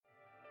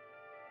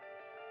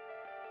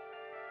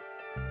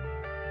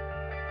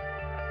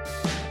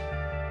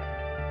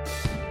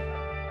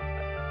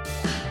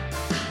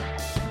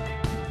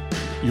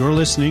You're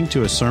listening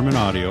to a sermon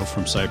audio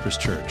from Cypress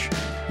Church.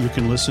 You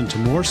can listen to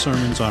more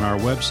sermons on our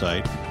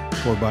website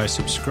or by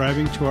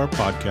subscribing to our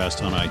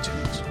podcast on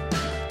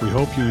iTunes. We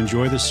hope you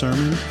enjoy the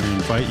sermon and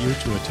invite you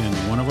to attend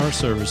one of our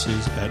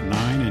services at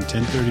 9 and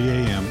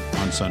 10:30 a.m.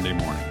 on Sunday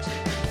mornings.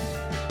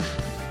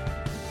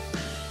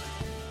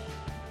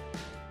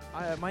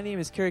 My name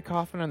is Kerry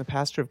Kaufman. I'm the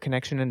pastor of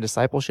Connection and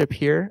Discipleship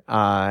here.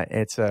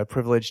 It's a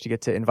privilege to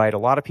get to invite a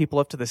lot of people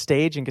up to the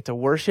stage and get to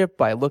worship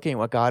by looking at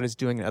what God is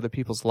doing in other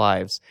people's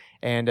lives.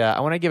 And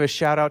I want to give a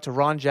shout out to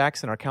Ron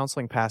Jackson, our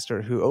counseling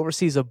pastor, who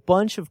oversees a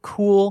bunch of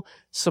cool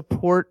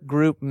support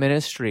group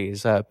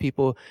ministries,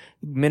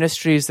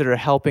 ministries that are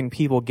helping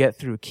people get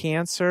through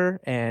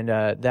cancer and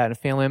that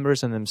family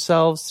members and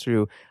themselves,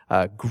 through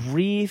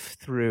grief,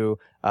 through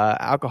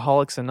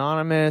Alcoholics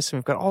Anonymous. And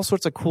we've got all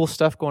sorts of cool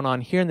stuff going on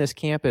here in this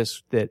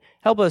campus that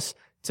help us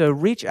to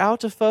reach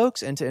out to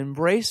folks and to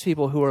embrace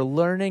people who are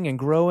learning and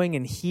growing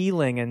and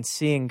healing and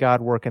seeing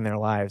God work in their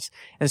lives.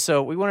 And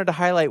so we wanted to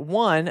highlight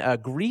one,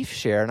 Grief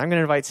Share. And I'm going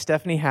to invite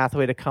Stephanie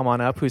Hathaway to come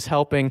on up, who's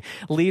helping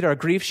lead our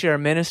Grief Share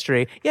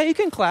ministry. Yeah, you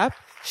can clap.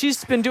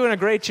 She's been doing a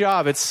great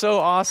job. It's so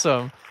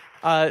awesome.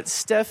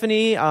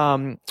 Stephanie,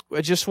 I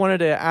just wanted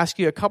to ask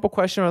you a couple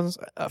questions.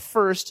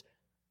 First,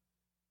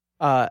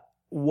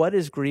 what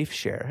is Grief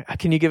Share?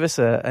 Can you give us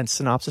a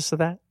synopsis of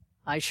that?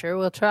 I sure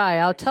will try.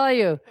 I'll tell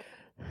you,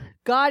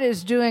 God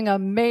is doing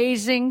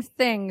amazing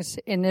things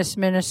in this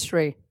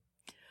ministry.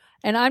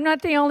 And I'm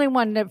not the only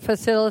one that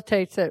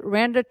facilitates it.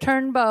 Randa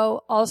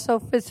Turnbow also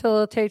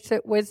facilitates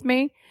it with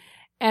me.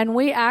 And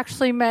we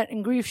actually met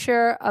in Grief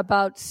Share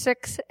about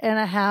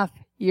 6.5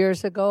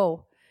 years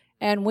ago.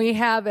 And we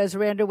have, as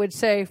Randa would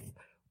say,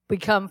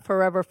 become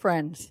forever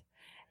friends.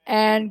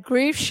 And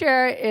Grief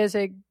Share is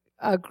a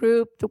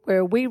group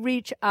where we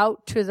reach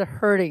out to the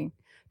hurting.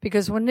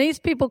 Because when these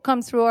people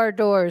come through our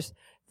doors,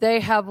 they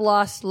have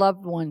lost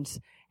loved ones.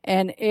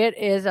 And it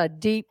is a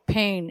deep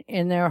pain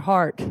in their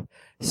heart.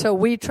 So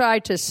we try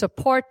to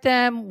support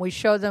them. We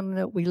show them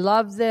that we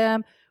love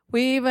them.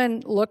 We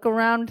even look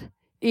around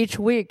each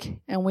week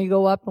and we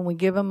go up and we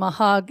give them a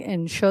hug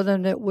and show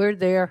them that we're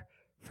there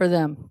for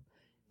them.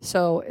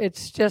 So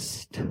it's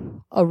just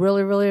a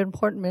really, really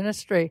important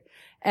ministry.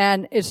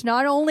 And it's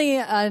not only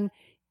an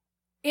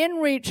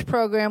in-reach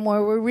program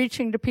where we're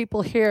reaching to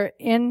people here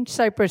in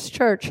Cypress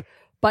Church,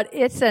 but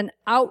it's an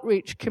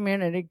outreach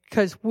community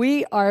because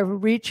we are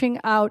reaching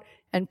out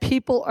and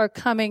people are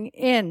coming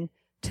in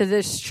to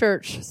this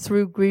church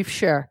through Grief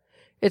Share.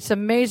 It's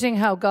amazing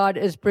how God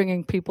is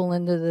bringing people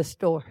into this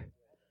door.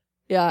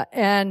 Yeah,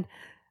 and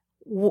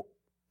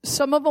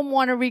some of them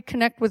want to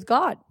reconnect with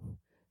God.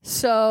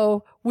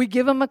 So we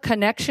give them a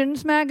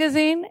Connections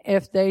magazine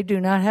if they do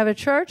not have a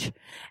church.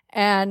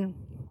 And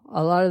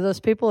a lot of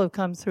those people have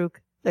come through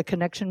the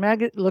Connection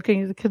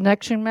looking at the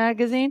Connection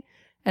magazine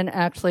and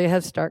actually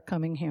have start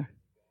coming here.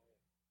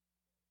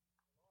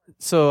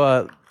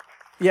 So,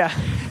 yeah,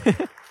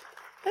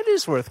 that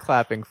is worth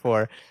clapping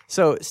for.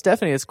 So,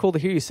 Stephanie, it's cool to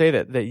hear you say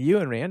that you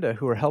and Randa,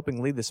 who are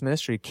helping lead this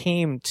ministry,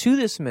 came to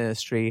this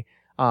ministry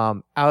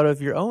out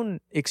of your own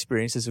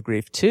experiences of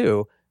grief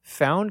too,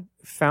 found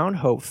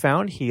hope,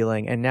 found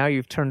healing, and now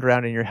you've turned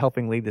around and you're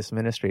helping lead this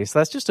ministry. So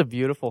that's just a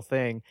beautiful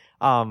thing.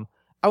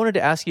 I wanted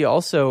to ask you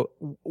also,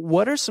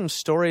 what are some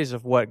stories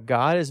of what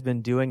God has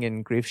been doing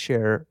in Grief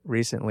Share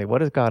recently?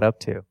 What is God up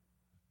to?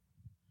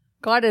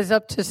 God is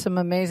up to some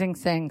amazing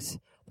things.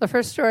 The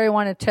first story I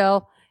want to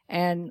tell,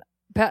 and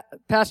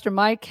Pastor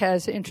Mike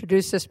has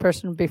introduced this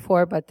person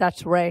before, but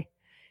that's Ray.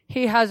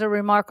 He has a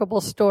remarkable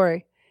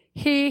story.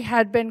 He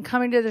had been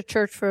coming to the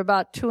church for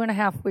about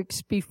 2.5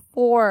 weeks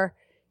before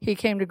he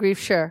came to Grief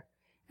Share.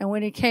 And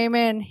when he came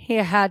in, he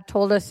had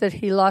told us that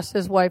he lost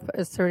his wife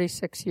at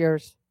 36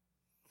 years.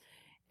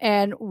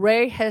 And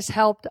Ray has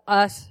helped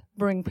us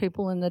bring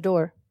people in the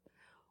door.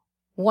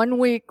 One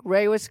week,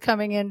 Ray was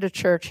coming into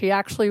church. He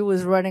actually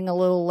was running a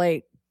little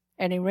late.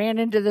 And he ran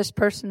into this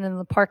person in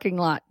the parking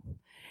lot.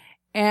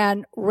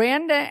 And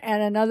Randa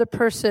and another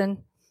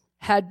person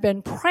had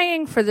been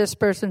praying for this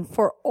person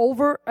for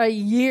over a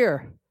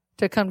year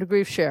to come to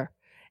Grief Share.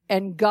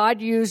 And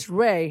God used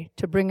Ray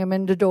to bring him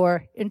in the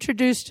door,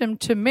 introduced him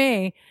to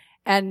me,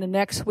 and the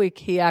next week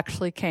he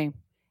actually came.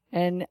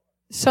 And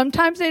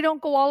sometimes they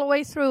don't go all the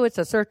way through. It's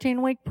a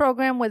 13-week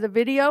program with a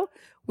video.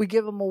 We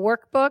give them a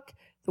workbook.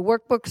 The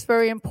workbook's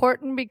very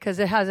important because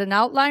it has an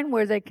outline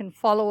where they can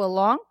follow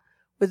along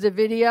with the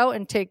video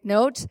and take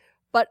notes,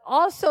 but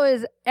also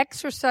is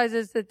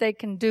exercises that they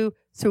can do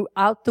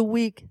throughout the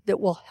week that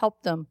will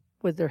help them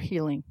with their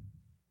healing.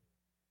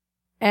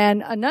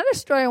 And another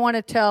story I want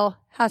to tell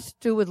has to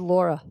do with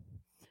Laura.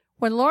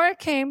 When Laura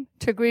came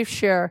to Grief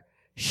Share,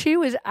 she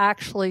was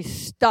actually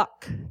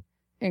stuck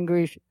in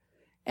grief.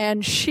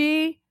 And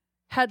she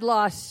had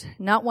lost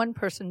not one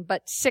person,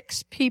 but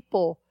 6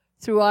 people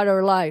throughout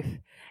her life.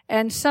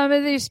 And some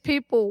of these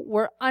people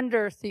were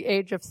under the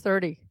age of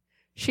 30.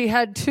 She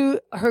had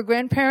her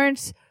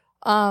grandparents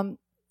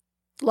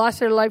lost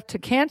their life to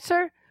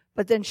cancer,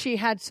 but then she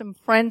had some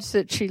friends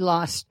that she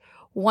lost.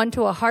 One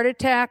to a heart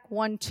attack,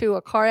 one to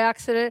a car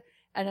accident,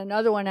 and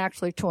another one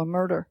actually to a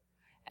murder.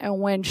 And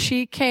when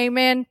she came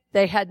in,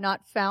 they had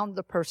not found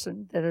the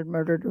person that had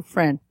murdered her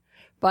friend.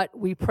 But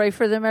we pray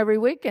for them every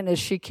week. And as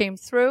she came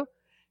through,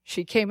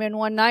 she came in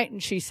one night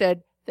and she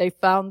said, they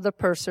found the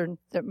person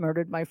that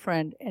murdered my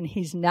friend. And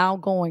he's now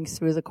going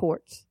through the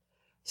courts.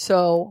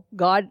 So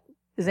God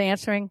is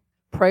answering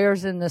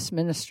prayers in this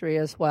ministry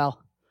as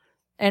well.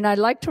 And I'd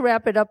like to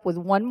wrap it up with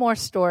one more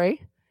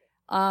story.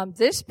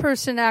 This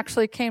person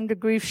actually came to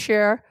Grief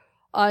Share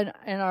in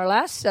our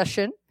last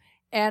session.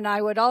 And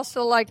I would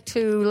also like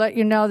to let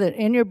you know that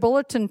in your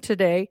bulletin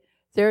today,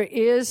 there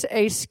is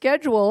a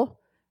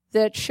schedule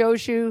that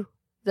shows you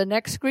the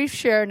next Grief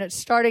Share, and it's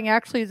starting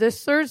actually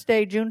this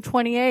Thursday, June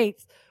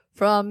 28th,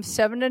 from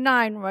 7 to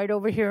 9, right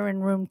over here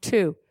in room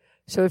 2.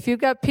 So if you've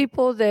got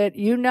people that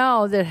you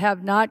know that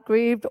have not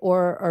grieved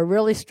or are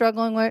really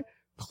struggling with,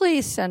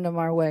 please send them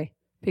our way,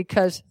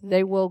 because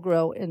they will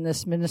grow in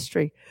this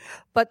ministry.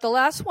 But the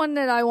last one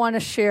that I want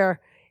to share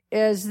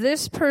is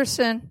this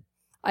person.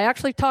 I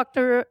actually talked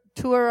to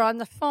her on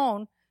the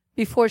phone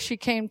before she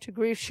came to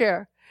Grief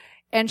Share.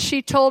 And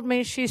she told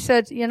me, she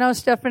said, you know,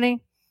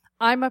 Stephanie,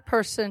 I'm a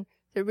person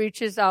that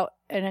reaches out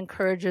and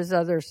encourages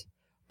others.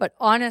 But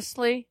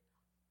honestly,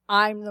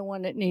 I'm the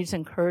one that needs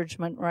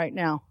encouragement right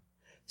now.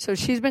 So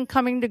she's been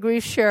coming to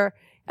Grief Share.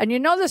 And you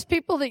know those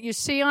people that you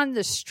see on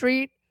the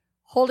street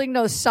holding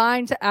those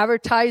signs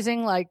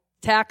advertising like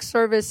tax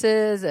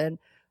services and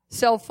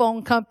cell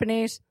phone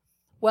companies?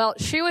 Well,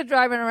 she was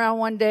driving around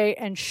one day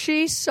and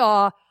she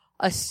saw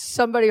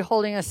somebody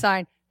holding a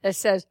sign that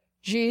says,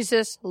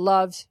 Jesus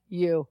loves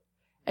you.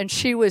 And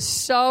she was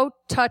so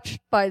touched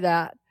by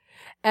that.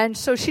 And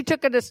so she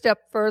took it a step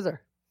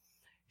further.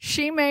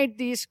 She made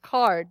these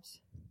cards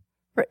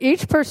for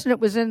each person that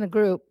was in the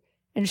group.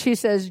 And she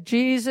says,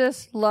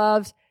 Jesus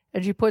loves,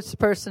 and she puts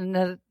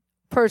the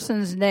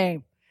person's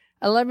name.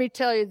 And let me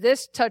tell you,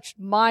 this touched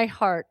my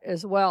heart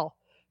as well,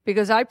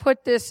 because I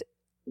put this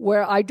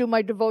where I do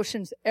my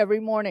devotions every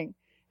morning.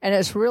 And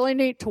it's really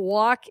neat to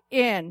walk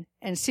in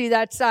and see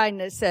that sign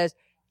that says,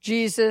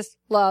 Jesus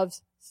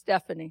loves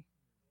Stephanie.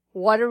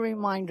 What a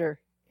reminder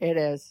it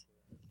is.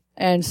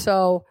 And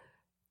so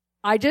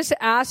I just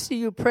ask that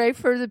you pray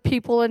for the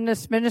people in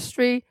this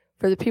ministry,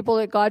 for the people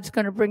that God's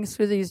going to bring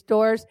through these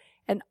doors.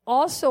 And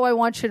also I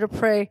want you to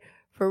pray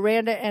for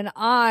Randa and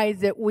I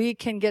that we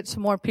can get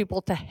some more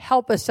people to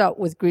help us out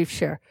with Grief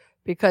Share,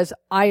 because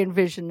I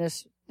envision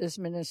this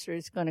ministry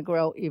is going to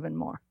grow even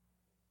more.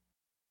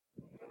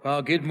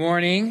 Well, good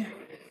morning.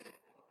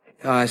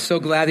 So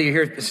glad that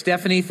you're here.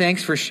 Stephanie,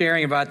 thanks for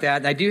sharing about that.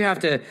 And I do have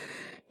to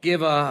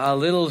give a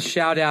little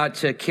shout out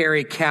to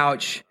Carrie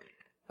Couch.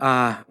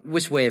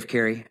 Which wave,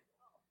 Carrie?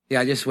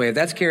 Yeah, just wave.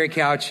 That's Carrie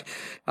Couch.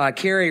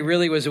 Carrie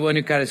really was the one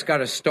who got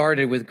us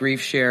started with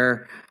Grief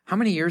Share. How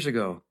many years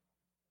ago?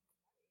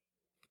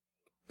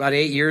 About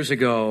 8 years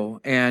ago.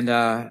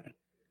 And,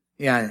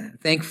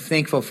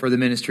 thankful for the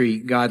ministry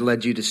God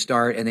led you to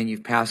start, and then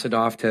you've passed it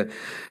off to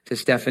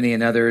Stephanie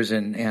and others.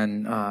 And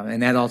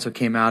that also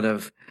came out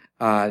of,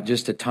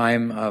 just a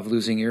time of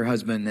losing your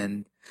husband.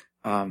 And,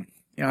 I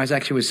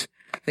was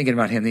thinking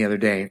about him the other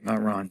day,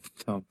 not Ron.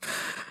 So,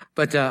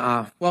 but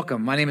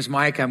welcome. My name is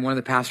Mike. I'm one of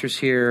the pastors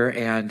here,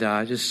 and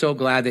just so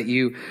glad that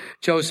you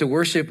chose to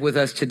worship with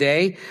us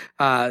today.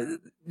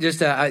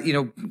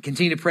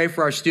 Continue to pray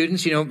for our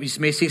students. You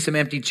may see some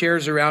empty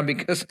chairs around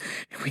because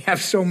we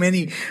have so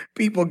many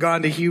people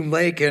gone to Hume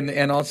Lake,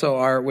 and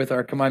also with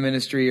our Kamai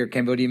ministry or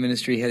Cambodia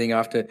ministry heading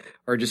off to,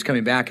 or just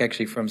coming back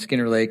actually from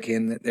Skinner Lake,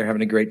 and they're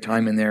having a great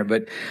time in there.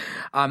 But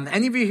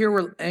any of you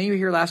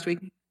here last week?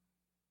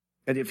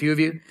 A few of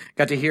you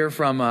got to hear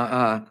from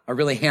a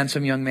really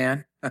handsome young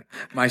man,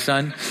 my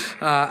son.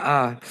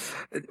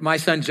 My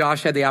son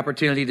Josh had the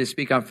opportunity to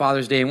speak on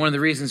Father's Day, and one of the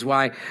reasons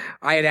why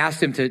I had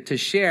asked him to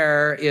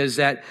share is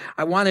that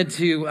I wanted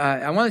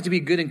to be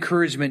good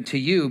encouragement to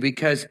you,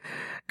 because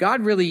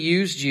God really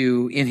used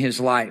you in his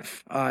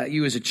life,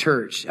 you as a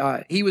church.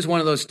 He was one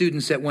of those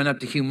students that went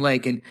up to Hume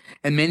Lake, and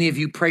many of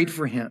you prayed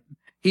for him.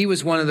 He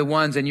was one of the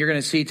ones, and you're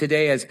going to see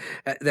today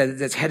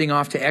that's heading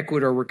off to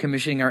Ecuador. We're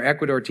commissioning our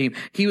Ecuador team.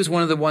 He was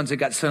one of the ones that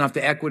got sent off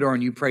to Ecuador,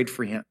 and you prayed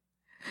for him.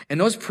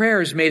 And those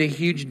prayers made a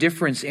huge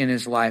difference in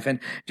his life. And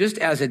just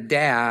as a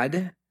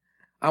dad,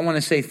 I want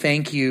to say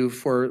thank you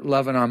for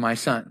loving on my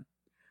son.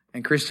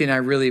 And Christy and I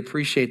really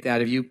appreciate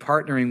that, of you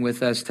partnering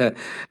with us to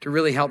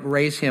really help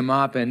raise him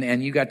up.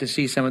 And you got to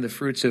see some of the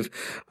fruits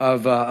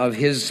of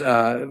his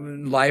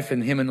life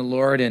and him and the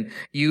Lord. And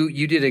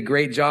you did a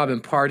great job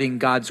imparting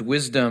God's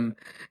wisdom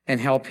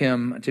and help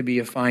him to be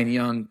a fine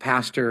young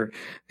pastor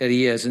that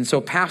he is. And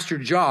so Pastor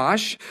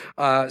Josh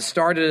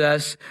started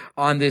us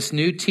on this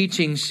new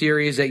teaching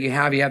series that you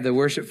have. You have the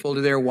worship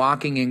folder there,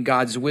 Walking in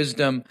God's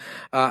Wisdom,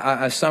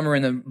 a summer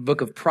in the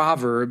book of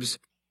Proverbs,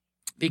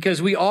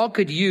 because we all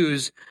could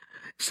use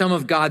some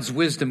of God's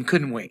wisdom,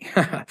 couldn't we?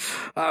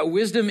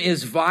 Wisdom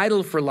is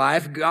vital for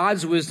life.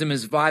 God's wisdom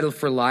is vital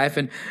for life,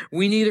 and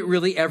we need it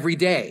really every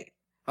day.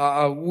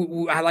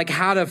 like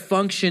how to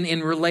function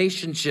in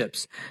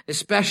relationships,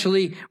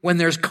 especially when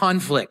there's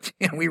conflict.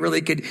 We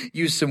really could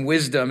use some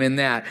wisdom in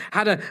that.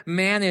 How to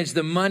manage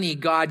the money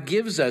God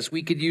gives us.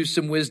 We could use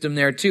some wisdom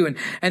there too.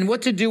 And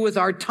what to do with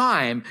our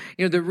time.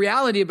 The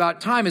reality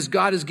about time is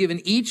God has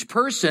given each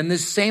person the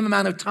same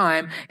amount of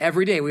time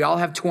every day. We all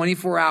have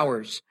 24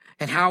 hours.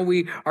 And how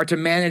we are to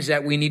manage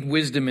that, we need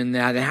wisdom in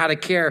that, and how to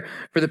care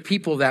for the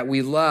people that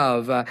we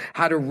love,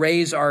 how to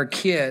raise our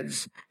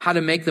kids, how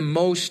to make the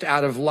most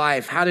out of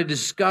life, how to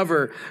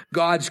discover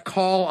God's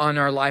call on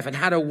our life, and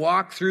how to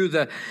walk through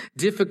the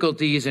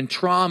difficulties and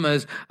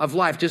traumas of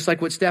life. Just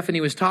like what Stephanie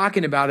was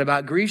talking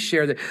about Grief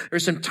Share, that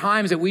there's some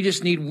times that we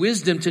just need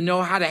wisdom to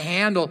know how to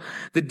handle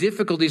the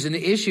difficulties and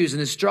the issues and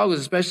the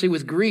struggles, especially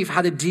with grief,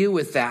 how to deal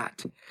with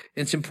that. And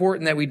it's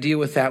important that we deal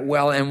with that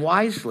well and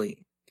wisely.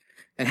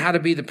 And how to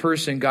be the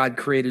person God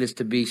created us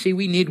to be. See,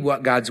 we need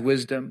God's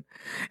wisdom.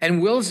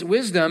 And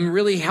wisdom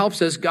really helps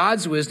us,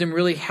 God's wisdom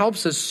really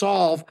helps us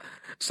solve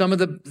some of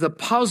the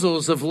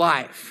puzzles of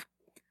life.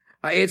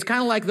 It's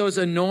kind of like those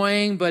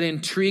annoying but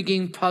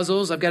intriguing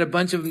puzzles. I've got a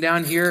bunch of them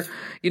down here.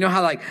 You know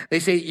how like they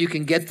say you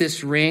can get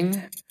this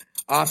ring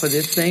off of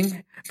this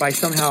thing by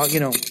somehow,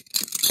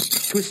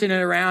 twisting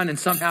it around and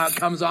somehow it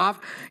comes off.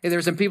 And there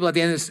were some people at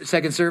the end of the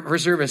second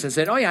service that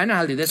said, oh yeah, I know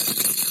how to do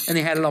this. And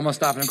they had it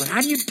almost off. And I'm going,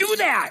 how do you do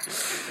that?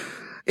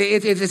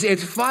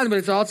 It's fun, but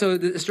it's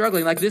also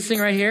struggling. Like this thing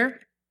right here,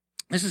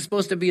 this is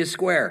supposed to be a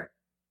square.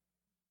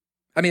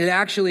 I mean, it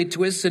actually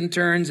twists and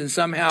turns and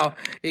somehow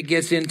it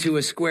gets into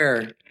a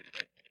square.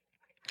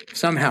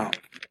 Somehow.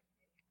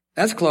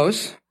 That's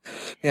close.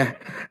 Yeah.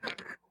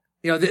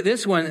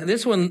 This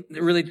one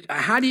really,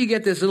 how do you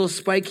get this little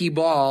spiky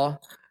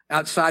ball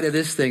outside of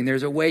this thing?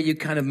 There's a way you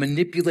kind of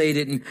manipulate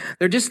it, and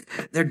they're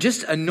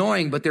just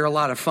annoying, but they're a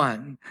lot of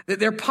fun.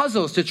 They're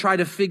puzzles to try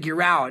to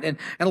figure out. And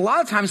a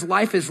lot of times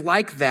life is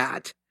like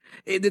that.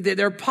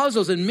 They're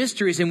puzzles and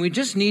mysteries, and we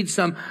just need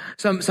some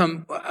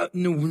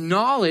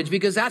knowledge,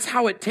 because that's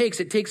how it takes.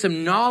 It takes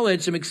some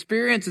knowledge, some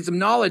experience, and some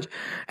knowledge,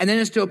 and then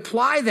it's to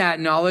apply that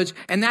knowledge,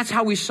 and that's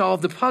how we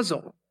solve the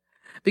puzzle.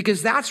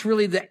 Because that's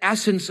really the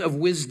essence of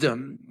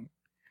wisdom.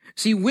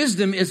 See,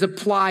 wisdom is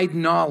applied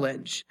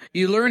knowledge.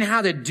 You learn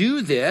how to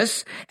do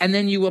this, and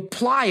then you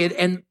apply it,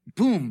 and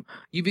boom,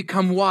 you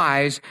become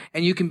wise,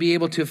 and you can be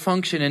able to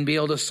function and be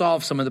able to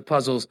solve some of the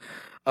puzzles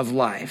of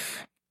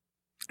life.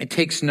 It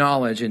takes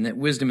knowledge, and that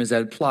wisdom is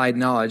that applied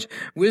knowledge.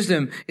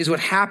 Wisdom is what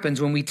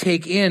happens when we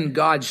take in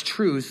God's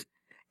truth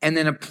and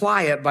then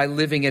apply it by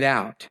living it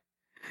out.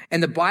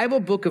 And the Bible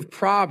book of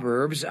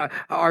Proverbs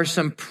are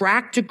some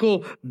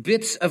practical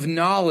bits of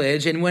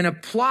knowledge, and when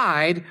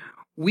applied,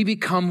 we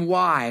become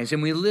wise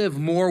and we live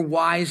more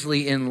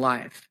wisely in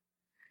life.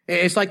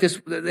 It's like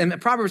this, and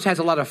Proverbs has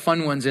a lot of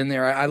fun ones in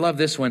there. I love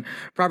this one.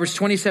 Proverbs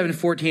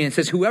 27:14, it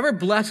says, whoever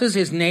blesses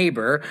his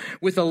neighbor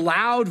with a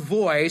loud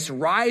voice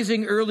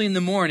rising early in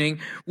the morning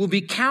will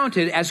be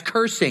counted as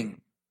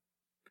cursing.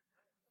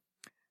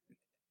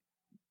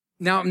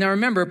 Now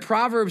remember,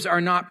 Proverbs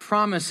are not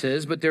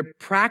promises, but they're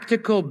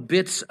practical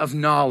bits of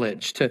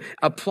knowledge to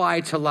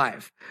apply to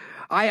life.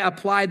 I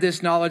applied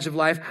this knowledge of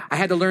life. I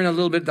had to learn a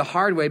little bit the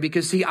hard way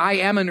because, see, I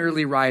am an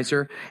early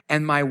riser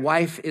and my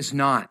wife is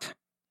not.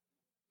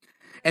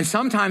 And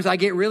sometimes I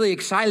get really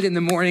excited in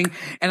the morning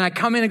and I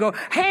come in and go,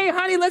 hey,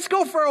 honey, let's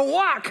go for a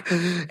walk.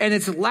 And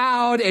it's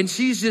loud and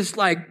she's just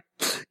like,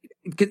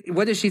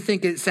 what does she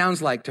think it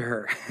sounds like to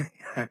her?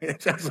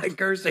 It sounds like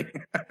cursing.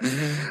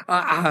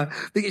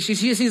 She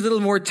just needs a little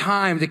more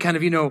time to kind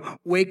of,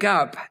 wake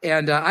up.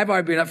 And I've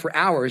already been up for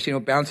hours,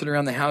 bouncing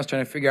around the house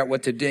trying to figure out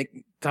what to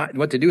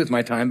do with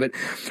my time. But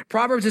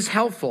Proverbs is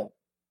helpful.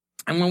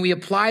 And when we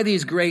apply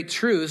these great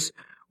truths,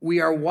 we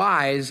are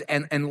wise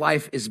and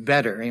life is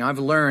better. I've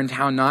learned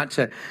how not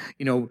to,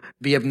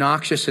 be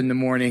obnoxious in the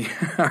morning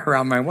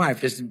around my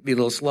wife, just be a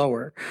little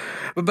slower.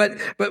 But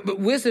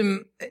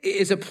wisdom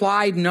is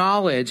applied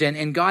knowledge,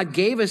 and God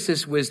gave us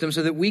this wisdom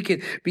so that we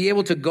could be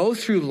able to go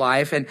through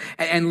life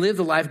and live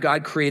the life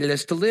God created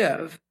us to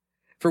live.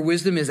 For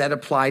wisdom is that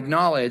applied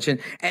knowledge,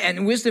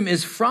 and wisdom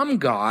is from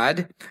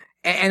God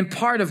and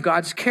part of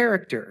God's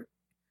character.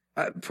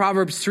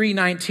 Proverbs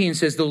 3:19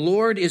 says, the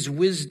Lord is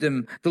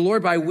wisdom. The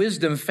Lord by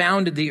wisdom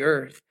founded the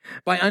earth.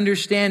 By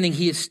understanding,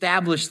 he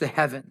established the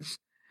heavens.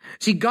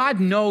 See, God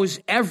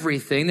knows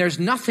everything. There's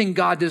nothing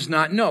God does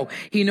not know.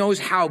 He knows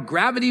how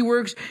gravity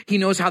works. He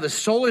knows how the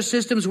solar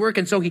systems work.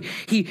 And so he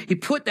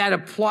put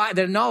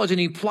that knowledge and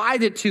he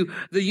applied it to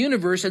the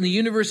universe, and the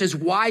universe is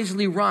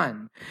wisely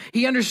run.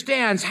 He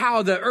understands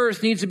how the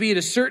earth needs to be at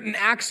a certain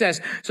access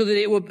so that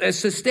it will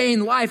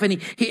sustain life. And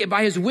he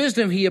by his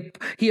wisdom,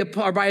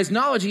 or by his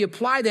knowledge, he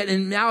applied that.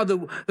 And now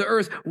the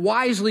earth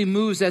wisely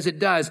moves as it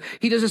does.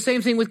 He does the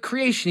same thing with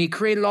creation. He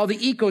created all the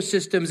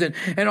ecosystems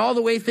and all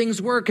the way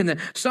things work, and the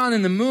sun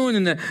and the moon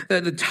and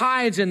the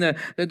tides and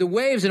the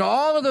waves and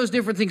all of those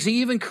different things.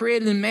 He even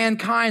created in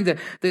mankind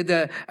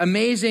the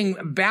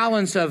amazing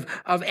balance of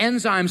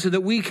enzymes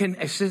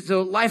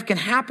so life can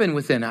happen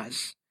within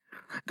us.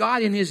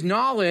 God, in his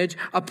knowledge,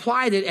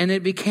 applied it and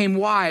it became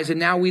wise. And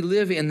now we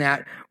live in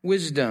that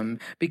wisdom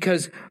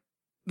because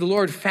the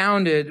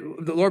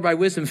Lord by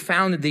wisdom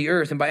founded the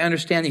earth, and by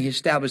understanding he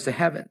established the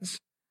heavens.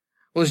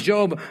 Well, as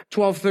Job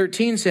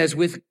 12:13 says,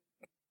 with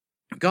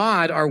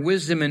God are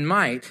wisdom and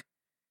might.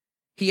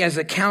 He has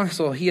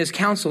counsel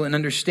and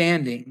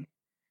understanding.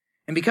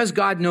 And because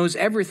God knows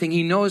everything,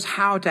 he knows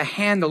how to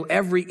handle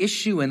every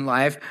issue in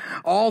life,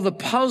 all the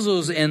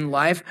puzzles in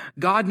life,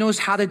 God knows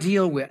how to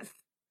deal with.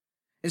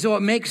 And so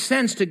it makes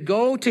sense to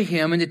go to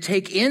him and to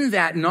take in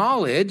that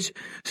knowledge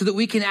so that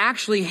we can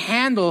actually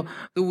handle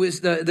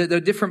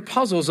the different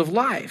puzzles of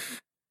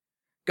life.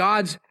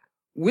 God's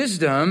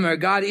wisdom, or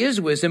God is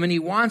wisdom, and he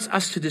wants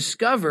us to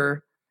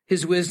discover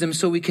his wisdom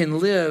so we can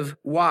live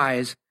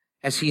wise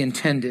as he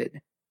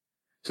intended.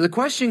 So the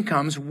question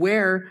comes,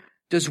 where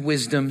does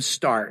wisdom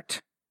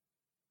start?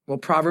 Well,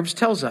 Proverbs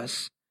tells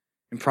us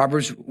in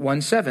Proverbs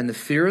 1:7, the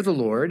fear of the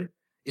Lord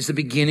is the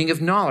beginning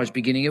of knowledge,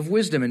 beginning of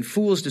wisdom, and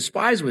fools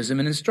despise wisdom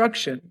and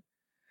instruction.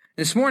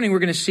 This morning, we're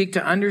going to seek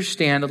to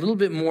understand a little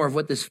bit more of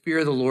what this fear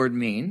of the Lord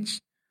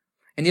means.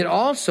 And yet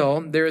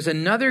also, there is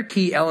another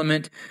key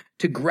element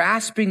to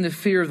grasping the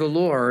fear of the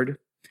Lord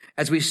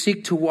as we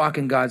seek to walk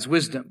in God's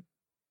wisdom.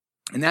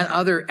 And that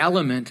other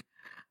element,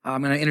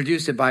 I'm going to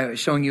introduce it by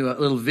showing you a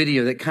little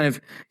video that kind of,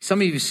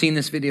 some of you have seen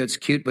this video, it's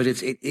cute, but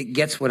it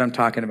gets what I'm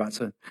talking about.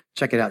 So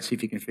check it out, see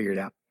if you can figure it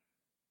out.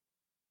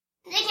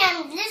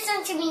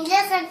 Listen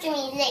to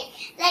me.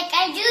 Like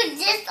I do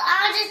this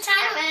all the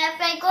time, and if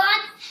I go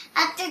out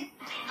at the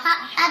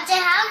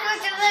house or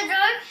the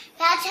door,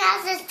 Matthew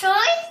has his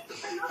toys,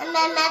 and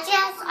then Matthew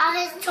has all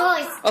his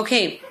toys.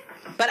 Okay,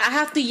 but I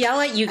have to yell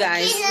at you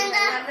guys. Okay,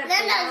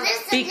 Linda,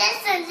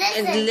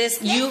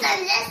 listen.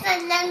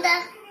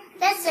 Linda.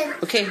 Listen.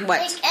 Okay, what?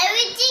 Like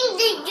everything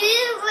they do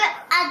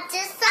at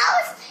this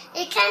house,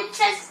 you can't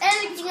trust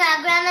everything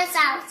at Grandma's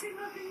house.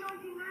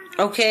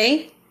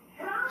 Okay.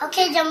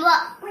 Okay, then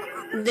what?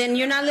 Then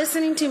you're not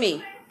listening to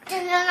me.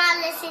 Then you're not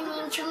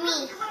listening to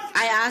me.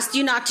 I asked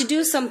you not to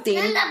do something.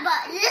 Linda,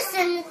 but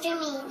listen to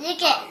me.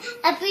 Look at,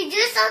 if you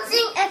do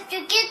something, if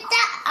you get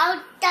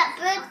that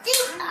bird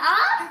thing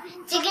off,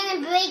 you're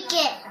gonna break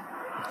it.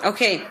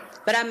 Okay,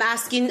 but I'm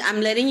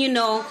letting you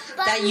know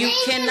But that you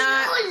Linda,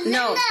 cannot. Linda,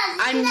 No,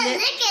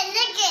 lick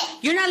it.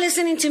 You're not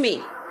listening to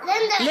me.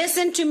 Linda,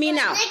 Listen to me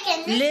now.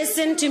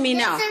 Listen to me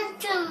now.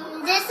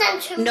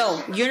 Listen to me.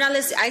 No, you're not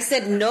listening. I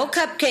said no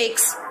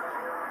cupcakes.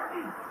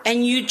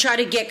 And you try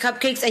to get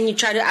cupcakes and you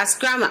try to ask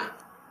Grandma.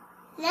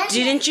 Linda,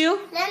 Didn't you?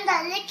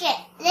 Linda, lick it.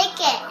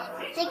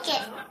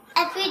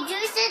 If you do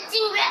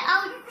something right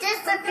out this,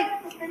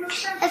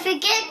 if you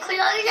get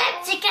close,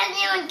 you can't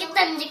even get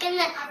them. You're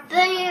gonna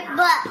burn your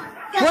butt.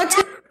 What?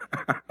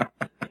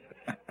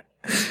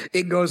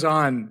 It goes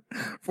on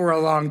for a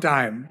long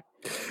time.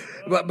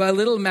 But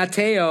little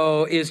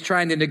Mateo is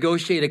trying to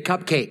negotiate a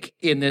cupcake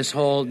in this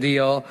whole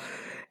deal.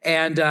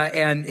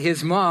 And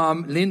his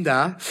mom,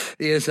 Linda,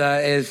 is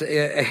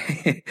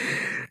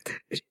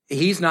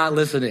he's not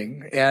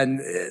listening. And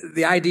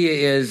the idea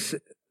is,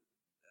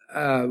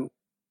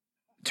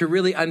 to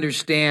really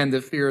understand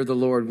the fear of the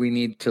Lord, we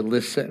need to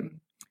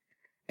listen.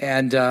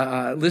 And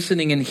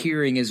listening and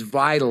hearing is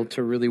vital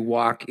to really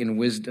walk in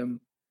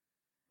wisdom.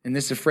 And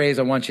this is a phrase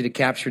I want you to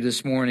capture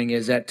this morning,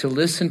 is that to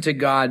listen to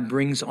God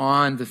brings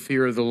on the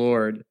fear of the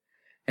Lord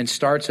and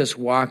starts us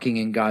walking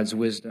in God's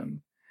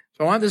wisdom.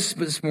 So I want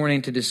this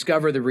morning to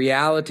discover the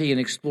reality and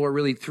explore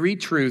really three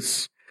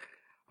truths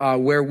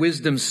where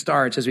wisdom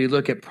starts as we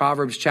look at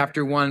Proverbs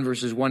chapter 1,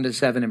 verses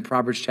 1-7, and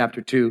Proverbs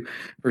chapter 2,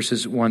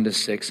 verses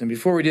 1-6. And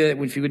before we do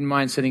that, if you wouldn't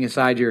mind setting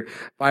aside your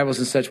Bibles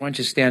and such, why don't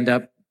you stand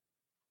up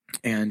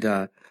and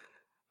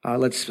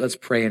let's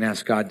pray and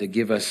ask God to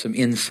give us some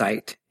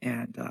insight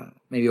and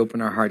maybe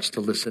open our hearts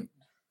to listen.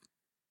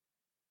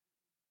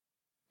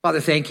 Father,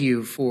 thank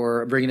you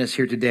for bringing us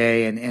here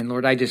today. And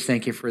Lord, I just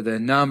thank you for the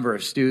number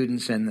of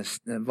students and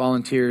the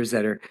volunteers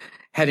that are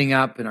heading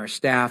up and our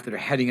staff that are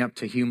heading up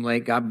to Hume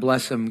Lake. God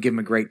bless them, give them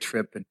a great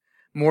trip. And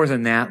more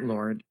than that,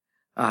 Lord,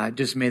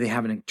 just may they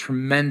have a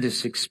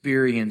tremendous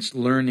experience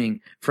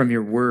learning from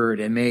your word,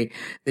 and may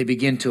they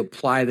begin to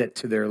apply that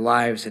to their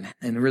lives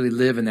and really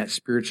live in that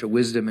spiritual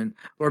wisdom. And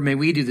Lord, may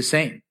we do the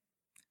same.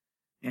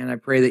 And I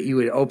pray that you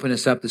would open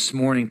us up this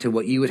morning to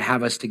what you would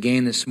have us to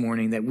gain this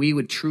morning, that we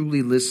would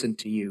truly listen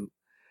to you.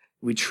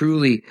 We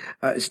truly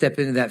step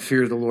into that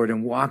fear of the Lord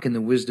and walk in the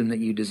wisdom that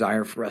you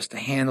desire for us to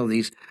handle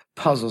these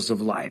puzzles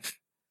of life.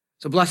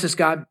 So bless us,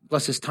 God.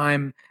 Bless this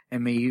time,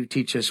 and may you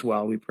teach us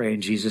well. We pray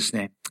in Jesus'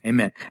 name.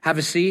 Amen. Have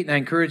a seat, and I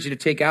encourage you to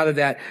take out of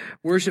that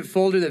worship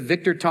folder that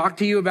Victor talked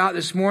to you about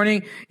this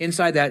morning.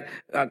 Inside that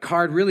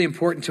card, really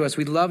important to us.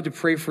 We'd love to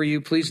pray for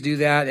you. Please do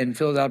that and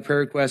fill out a prayer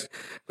request.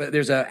 But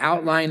there's an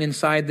outline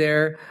inside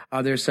there.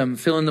 There's some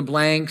fill in the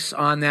blanks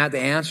on that. The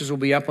answers will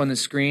be up on the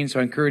screen. So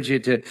I encourage you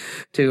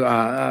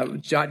to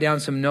jot down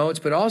some notes.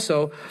 But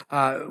also,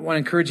 I want to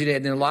encourage you to,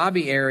 in the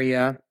lobby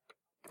area,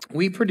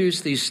 we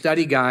produce these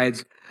study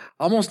guides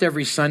almost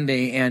every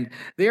Sunday, and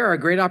they are a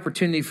great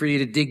opportunity for you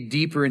to dig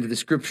deeper into the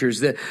scriptures.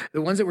 The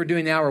ones that we're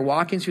doing now are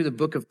walking through the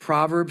book of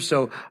Proverbs.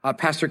 So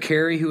Pastor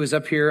Carey, who was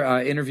up here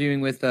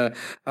interviewing with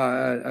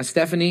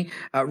Stephanie,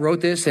 wrote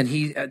this, and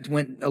he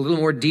went a little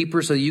more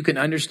deeper so that you can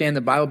understand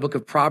the Bible book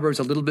of Proverbs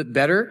a little bit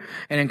better,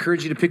 and I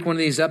encourage you to pick one of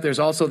these up. There's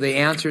also the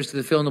answers to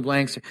the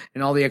fill-in-the-blanks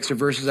and all the extra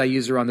verses I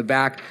use are on the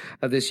back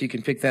of this. You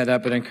can pick that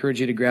up, and I encourage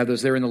you to grab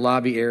those. They're in the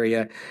lobby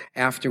area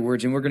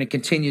afterwards, and we're going to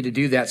continue to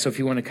do that. So if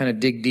you want to kind of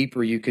dig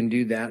deeper, you can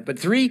do that. But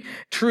 3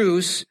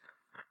 truths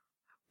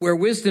where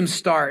wisdom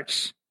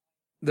starts.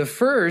 The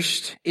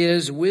first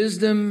is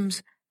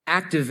wisdom's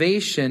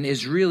activation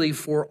is really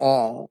for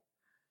all.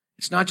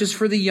 It's not just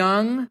for the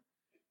young,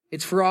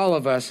 it's for all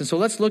of us. And so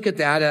let's look at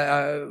that.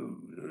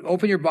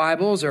 Open your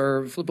Bibles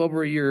or flip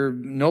over your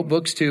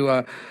notebooks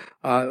to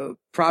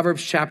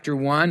Proverbs chapter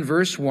 1,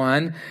 verse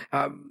 1.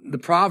 The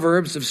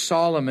Proverbs of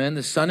Solomon,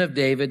 the son of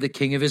David, the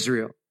king of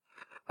Israel.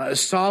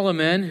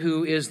 Solomon,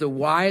 who is the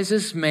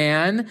wisest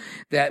man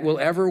that will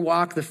ever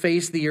walk the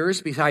face of the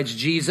earth besides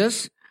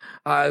Jesus.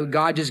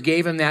 God just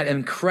gave him that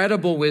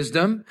incredible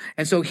wisdom.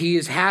 And so he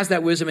has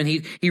that wisdom, and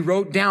he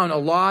wrote down a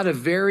lot of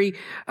very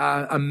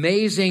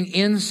amazing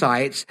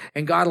insights,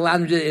 and God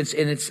allowed him to,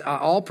 it's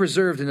all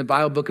preserved in the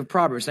Bible book of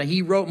Proverbs. Now,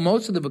 he wrote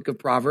most of the book of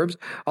Proverbs,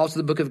 also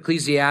the book of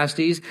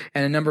Ecclesiastes,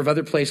 and a number of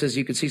other places.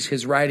 You can see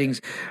his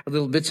writings,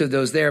 little bits of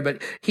those there.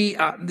 But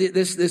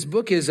this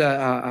book is,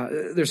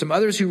 there's some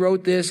others who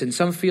wrote this, and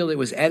some feel it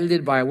was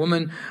edited by a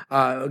woman,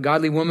 a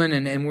godly woman,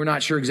 and we're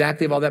not sure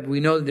exactly of all that, but we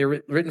know that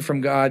they're written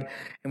from God,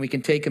 and we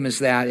can take them as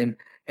that,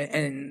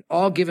 and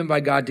all given by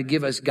God to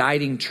give us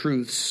guiding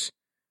truths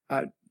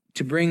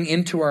to bring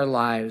into our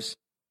lives,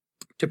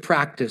 to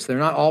practice. They're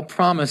not all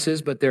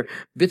promises, but they're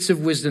bits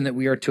of wisdom that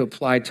we are to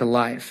apply to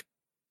life.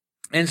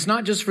 And it's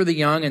not just for the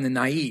young and the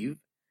naive,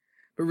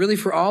 but really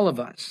for all of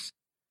us.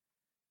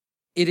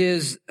 It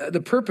is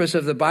the purpose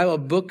of the Bible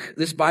book,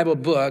 this Bible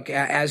book,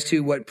 as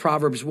to what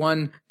Proverbs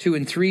 1, 2,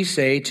 and 3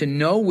 say, to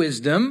know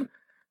wisdom.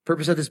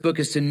 Purpose of this book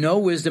is to know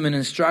wisdom and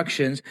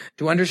instructions,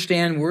 to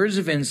understand words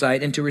of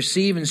insight, and to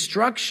receive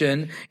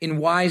instruction in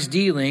wise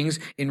dealings,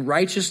 in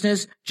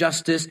righteousness,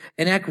 justice,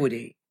 and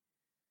equity.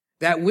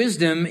 That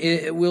wisdom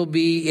will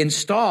be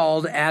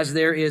installed as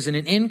there is an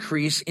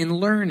increase in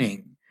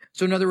learning.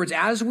 So in other words,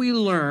 as we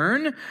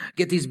learn,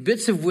 get these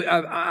bits of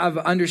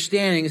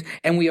understandings,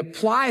 and we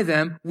apply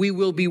them, we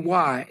will be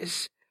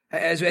wise.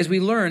 As we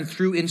learn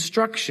through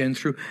instruction,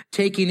 through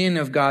taking in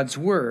of God's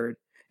word,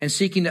 and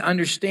seeking to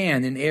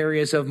understand in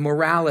areas of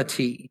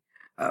morality,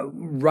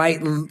 right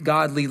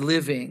godly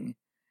living,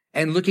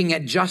 and looking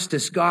at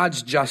justice,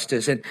 God's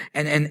justice, and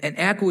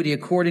equity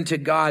according to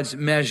God's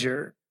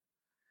measure.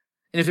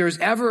 And if there's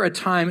ever a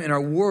time in our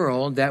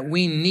world that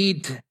we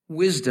need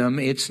wisdom,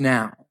 it's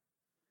now.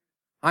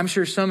 I'm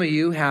sure some of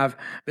you have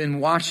been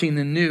watching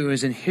the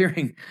news and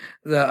hearing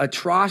the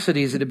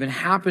atrocities that have been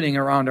happening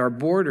around our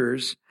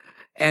borders,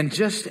 and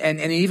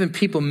even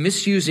people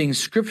misusing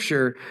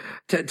scripture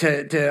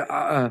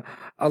to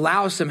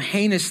allow some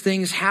heinous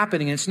things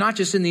happening. And it's not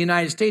just in the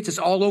United States, it's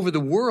all over the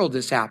world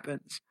this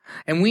happens.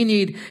 And we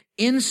need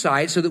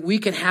insight so that we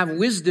can have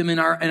wisdom in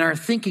our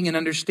thinking and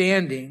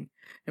understanding.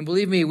 And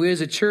believe me, we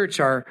as a church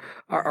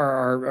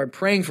are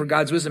praying for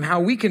God's wisdom, how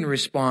we can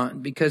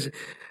respond, because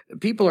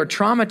people are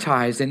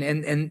traumatized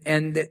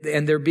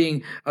and they're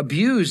being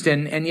abused,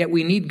 and yet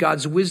we need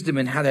God's wisdom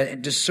in how to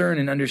discern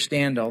and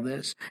understand all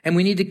this. And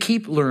we need to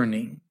keep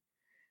learning,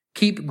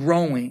 keep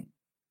growing.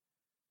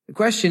 The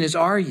question is,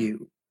 are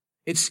you?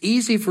 It's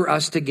easy for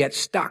us to get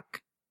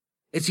stuck.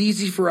 It's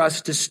easy for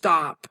us to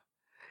stop.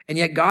 And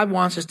yet God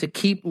wants us to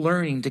keep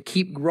learning, to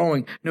keep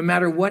growing, no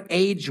matter what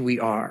age we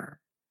are.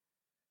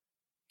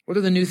 What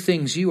are the new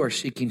things you are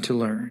seeking to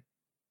learn?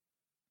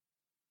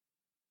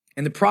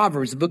 And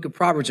the book of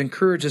Proverbs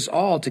encourages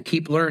all to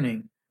keep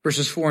learning.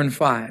 Verses 4 and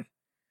 5.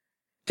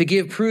 To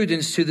give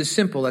prudence to the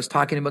simple, that's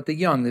talking about the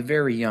young, the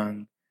very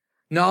young.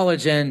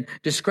 Knowledge and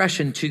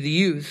discretion to the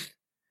youth.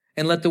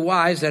 And let the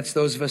wise, that's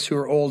those of us who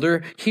are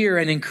older, hear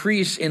and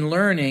increase in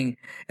learning,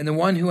 and the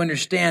one who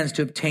understands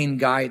to obtain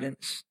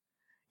guidance.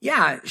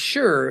 Yeah,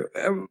 sure.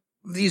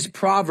 These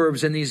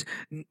proverbs and these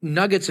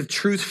nuggets of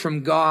truth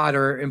from God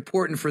are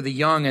important for the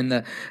young and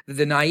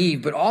the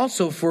naive, but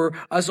also for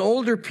us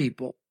older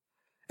people.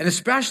 And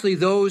especially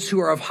those who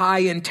are of high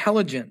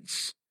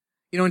intelligence.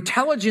 You know,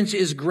 intelligence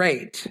is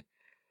great,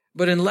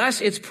 but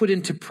unless it's put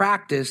into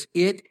practice,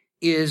 it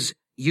is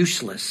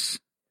useless.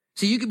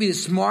 See, you could be the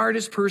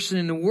smartest person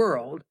in the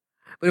world,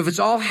 but if it's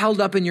all held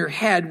up in your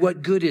head,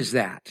 what good is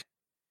that?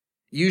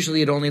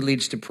 Usually it only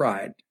leads to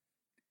pride.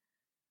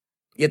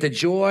 Yet the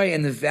joy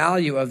and the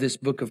value of this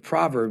book of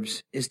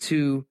Proverbs is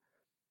to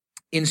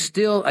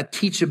instill a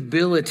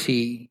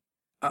teachability,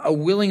 a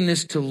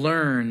willingness to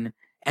learn,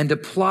 and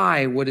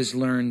apply what is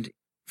learned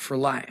for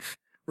life,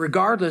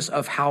 regardless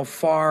of how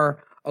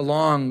far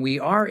along we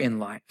are in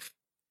life.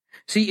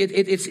 See,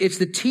 it's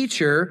the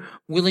teacher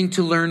willing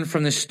to learn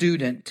from the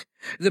student.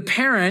 The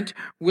parent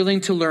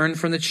willing to learn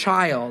from the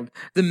child.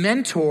 The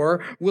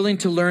mentor willing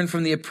to learn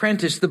from the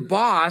apprentice. The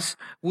boss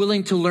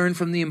willing to learn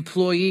from the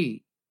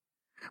employee.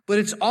 But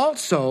it's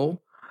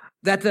also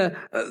that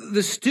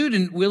the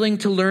student willing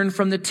to learn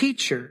from the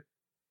teacher,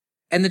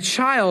 and the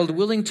child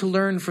willing to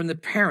learn from the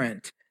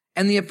parent,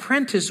 and the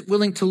apprentice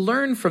willing to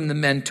learn from the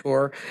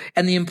mentor,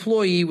 and the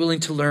employee willing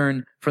to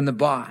learn from the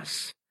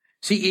boss.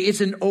 See,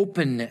 it's an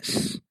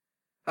openness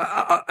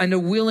and a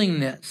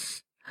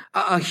willingness,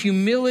 a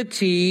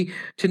humility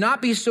to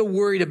not be so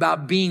worried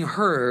about being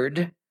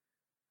heard,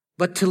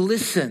 but to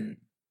listen.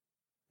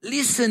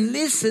 Listen.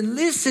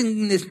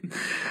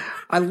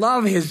 I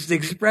love his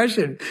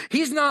expression.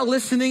 He's not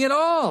listening at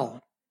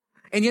all.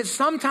 And yet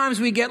sometimes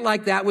we get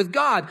like that with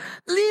God.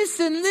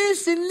 Listen,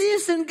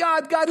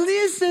 God,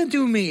 listen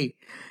to me.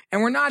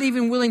 And we're not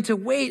even willing to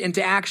wait and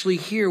to actually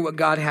hear what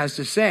God has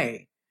to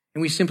say.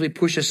 And we simply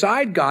push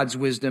aside God's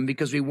wisdom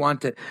because we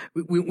want it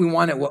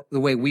the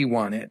way we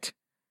want it.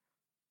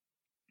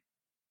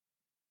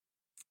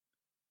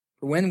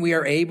 When we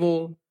are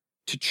able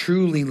to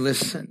truly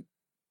listen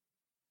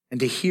and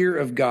to hear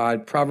of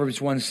God, Proverbs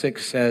 1:6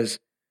 says,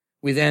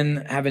 we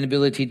then have an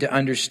ability to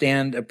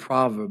understand a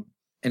proverb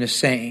and a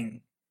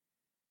saying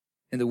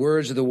and the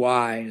words of the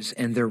wise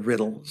and their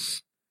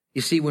riddles.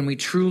 You see, when we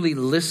truly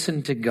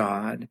listen to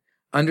God,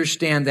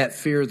 understand that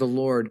fear of the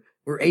Lord,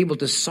 we're able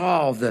to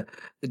solve the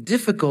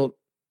difficult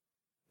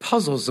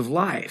puzzles of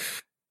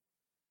life.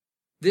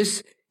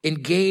 This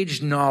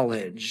engaged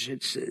knowledge,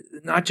 it's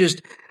not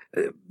just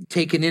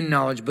taken in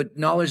knowledge, but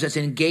knowledge that's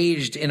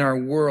engaged in our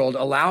world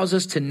allows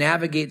us to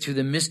navigate through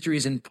the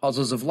mysteries and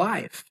puzzles of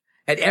life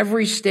at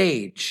every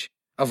stage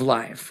of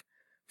life.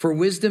 For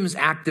wisdom's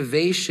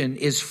activation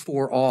is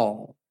for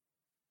all.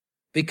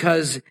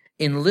 Because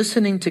in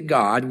listening to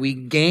God, we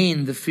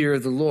gain the fear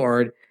of the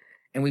Lord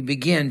and we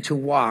begin to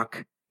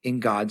walk in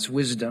God's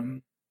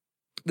wisdom.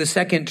 The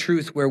second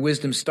truth where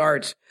wisdom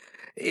starts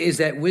is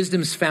that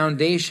wisdom's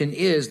foundation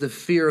is the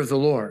fear of the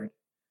Lord.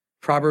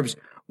 Proverbs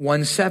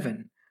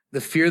 1:7,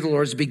 the fear of the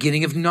Lord is the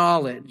beginning of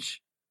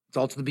knowledge. It's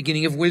also the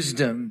beginning of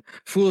wisdom.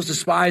 Fools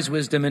despise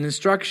wisdom and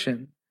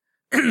instruction.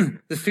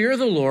 The fear of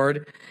the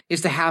Lord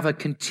is to have a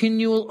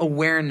continual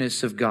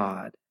awareness of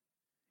God.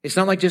 It's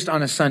not like just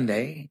on a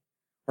Sunday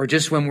or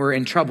just when we're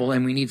in trouble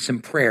and we need some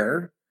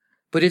prayer,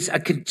 but it's a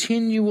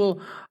continual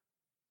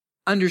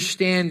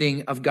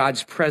understanding of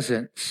God's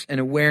presence and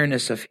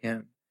awareness of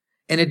him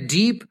and a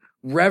deep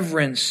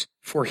reverence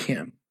for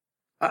him,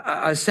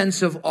 a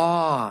sense of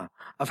awe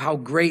of how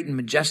great and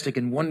majestic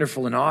and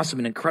wonderful and awesome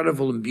and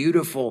incredible and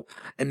beautiful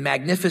and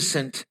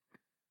magnificent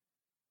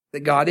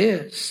that God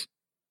is,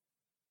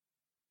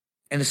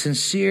 and a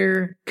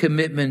sincere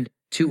commitment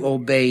to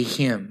obey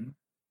him.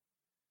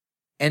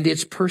 And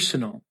it's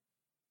personal.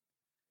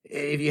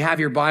 If you have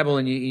your Bible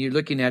and you're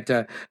looking at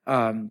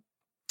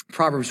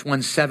Proverbs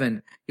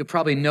 1:7, you'll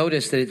probably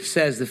notice that it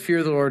says the fear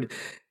of the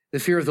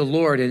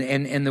Lord,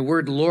 and the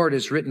word Lord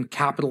is written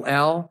capital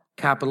L,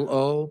 capital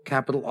O,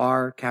 capital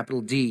R,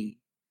 capital D.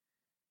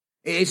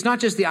 It's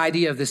not just the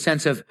idea of the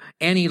sense of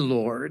any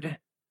Lord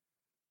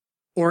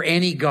or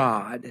any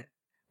God.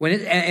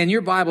 And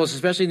your Bibles,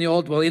 especially in the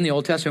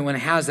Old Testament, when it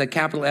has that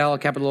capital L,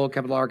 capital O,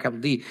 capital R,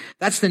 capital D,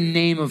 that's the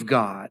name of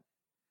God.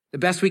 The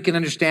best we can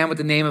understand what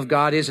the name of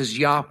God is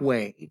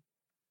Yahweh.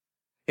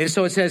 And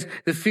so it says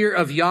the fear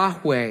of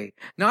Yahweh,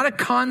 not a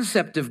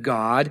concept of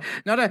God,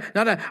 not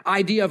an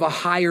idea of a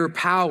higher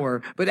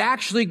power, but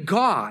actually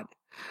God.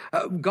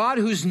 God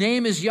whose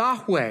name is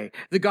Yahweh,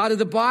 the God of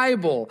the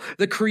Bible,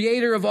 the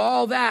creator of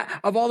all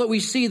that we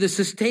see, the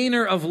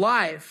sustainer of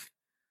life,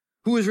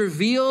 who is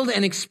revealed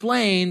and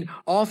explained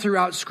all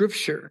throughout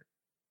Scripture.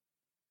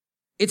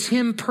 It's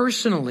him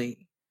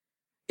personally.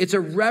 It's a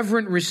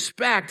reverent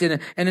respect and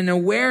an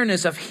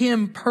awareness of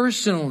him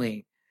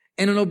personally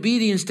and an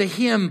obedience to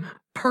him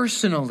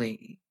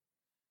personally.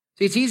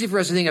 See, it's easy for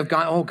us to think of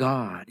God, oh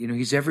God,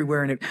 he's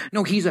everywhere.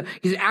 No, he's an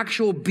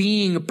actual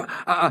being,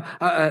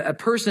 a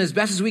person as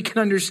best as we can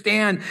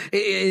understand.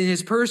 In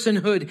his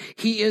personhood,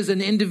 he is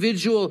an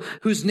individual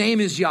whose name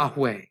is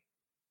Yahweh.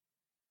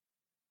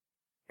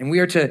 And we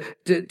are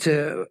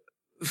to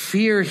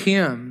fear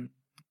him,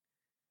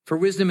 for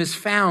wisdom is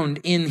found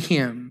in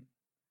him,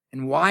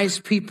 and wise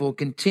people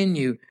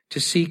continue to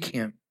seek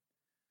him.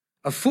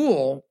 A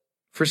fool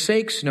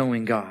forsakes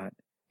knowing God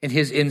and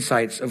his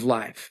insights of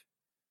life.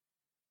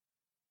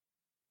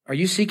 Are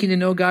you seeking to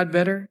know God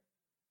better?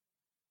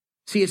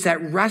 See, it's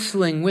that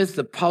wrestling with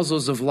the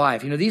puzzles of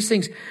life. These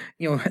things,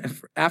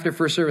 after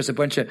first service, a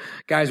bunch of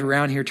guys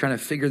around here trying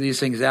to figure these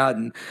things out.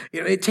 And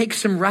it takes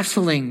some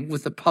wrestling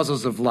with the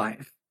puzzles of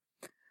life.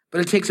 But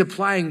it takes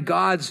applying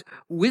God's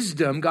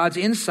wisdom, God's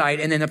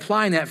insight, and then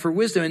applying that for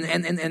wisdom,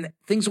 and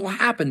things will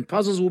happen.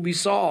 Puzzles will be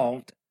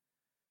solved.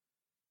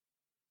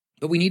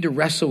 But we need to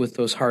wrestle with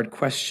those hard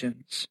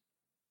questions.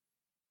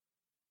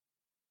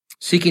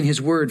 Seeking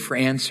his word for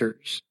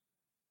answers.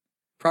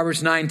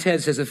 Proverbs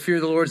 9:10 says, the fear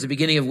of the Lord is the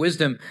beginning of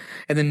wisdom,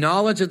 and the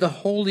knowledge of the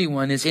Holy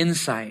One is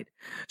insight.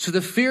 So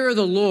the fear of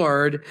the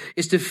Lord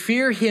is to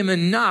fear him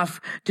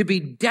enough to be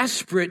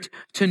desperate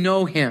to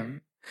know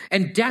him.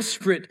 and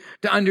desperate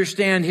to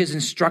understand his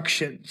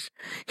instructions.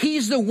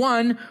 He's the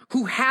one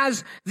who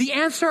has the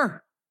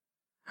answer.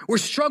 We're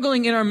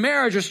struggling in our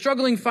marriage, we're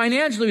struggling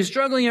financially, we're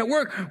struggling at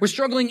work, we're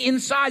struggling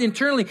inside,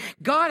 internally.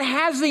 God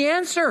has the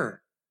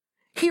answer.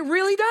 He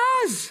really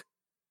does.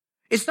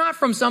 It's not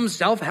from some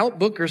self-help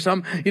book or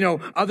some,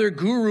 other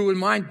guru in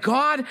mind.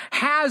 God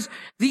has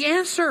the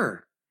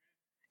answer.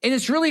 And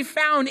it's really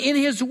found in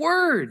his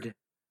word.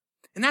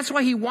 And that's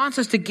why he wants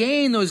us to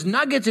gain those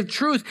nuggets of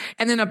truth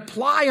and then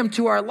apply them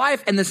to our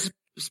life, and the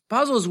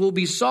puzzles will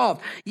be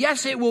solved.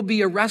 Yes, it will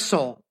be a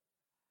wrestle.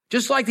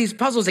 Just like these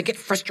puzzles that get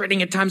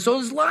frustrating at times, so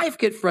does life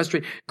get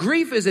frustrating.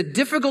 Grief is a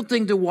difficult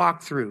thing to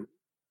walk through.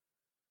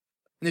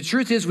 And the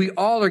truth is, we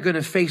all are going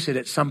to face it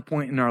at some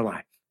point in our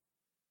life.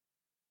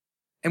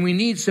 And we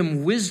need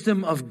some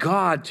wisdom of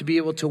God to be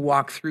able to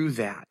walk through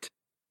that.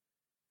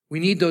 We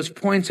need those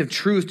points of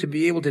truth to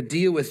be able to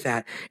deal with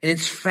that. And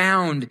it's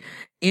found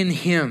in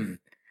him,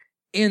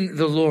 in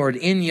the Lord,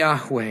 in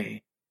Yahweh.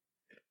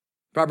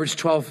 Proverbs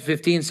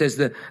 12:15 says,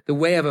 the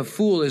way of a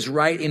fool is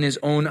right in his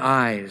own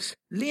eyes.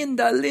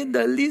 Linda,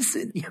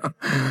 listen.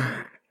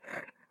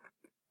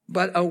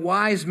 But a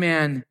wise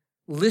man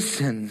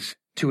listens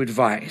to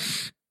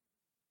advice.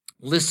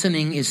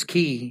 Listening is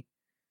key.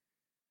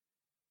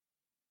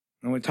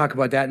 I want to talk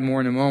about that more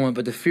in a moment,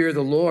 but the fear of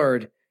the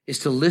Lord is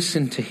to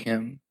listen to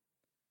him.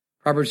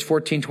 Proverbs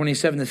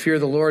 14:27, the fear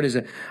of the Lord is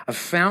a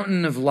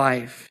fountain of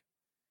life,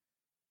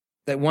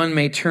 that one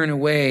may turn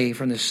away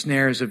from the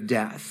snares of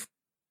death.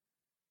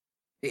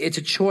 It's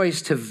a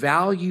choice to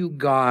value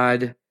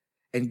God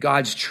and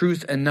God's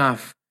truth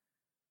enough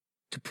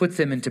to put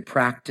them into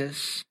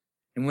practice.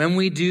 And when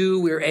we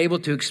do, we're able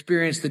to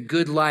experience the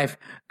good life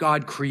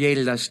God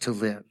created us to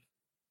live.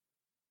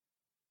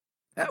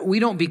 We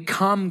don't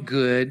become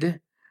good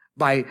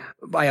by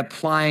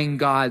applying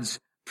God's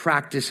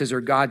practices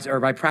or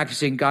by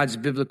practicing God's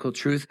biblical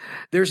truth.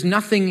 There's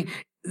nothing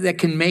that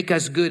can make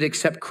us good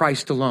except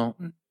Christ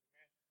alone.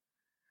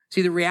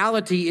 See, the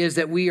reality is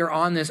that we are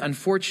on this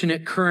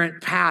unfortunate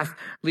current path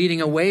leading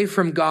away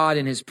from God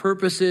and his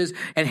purposes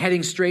and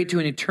heading straight to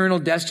an eternal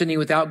destiny.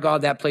 Without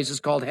God, that place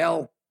is called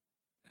hell.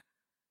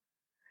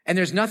 And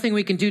there's nothing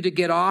we can do to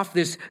get off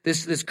this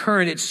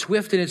current. It's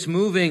swift and it's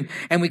moving,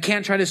 and we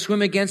can't try to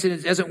swim against it.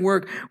 It doesn't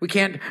work. We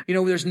can't,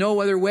 there's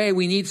no other way.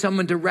 We need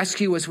someone to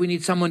rescue us. We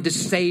need someone to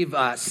save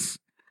us.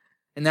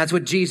 And that's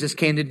what Jesus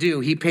came to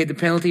do. He paid the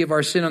penalty of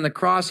our sin on the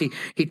cross.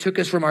 He took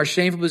us from our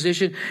shameful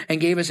position and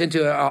gave us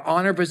into an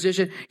honor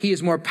position. He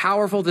is more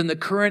powerful than the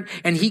current,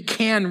 and he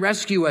can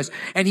rescue us.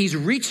 And he's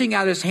reaching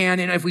out his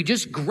hand, and if we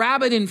just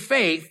grab it in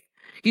faith,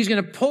 he's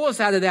going to pull us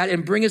out of that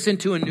and bring us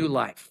into a new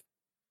life.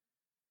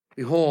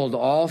 Behold,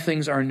 all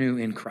things are new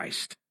in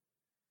Christ.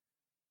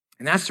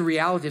 And that's the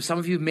reality. If some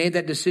of you have made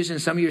that decision,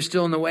 some of you are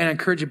still in the way, and I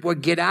encourage you,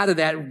 get out of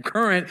that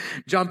current,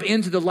 jump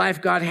into the life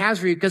God has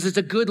for you, because it's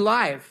a good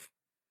life.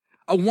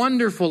 A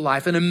wonderful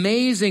life, an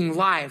amazing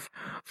life,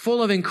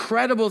 full of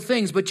incredible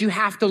things, but you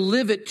have to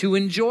live it to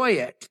enjoy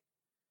it.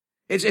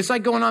 It's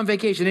like going on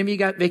vacation. Any of you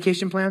got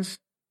vacation plans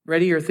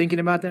ready or thinking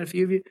about that, a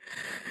few of you?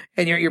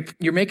 And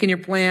you're making your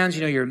plans,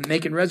 you're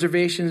making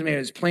reservations, maybe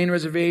it's plane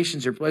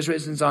reservations or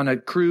reservations on a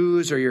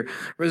cruise, or your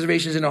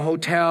reservations in a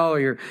hotel, or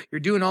you're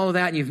doing all of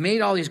that, and you've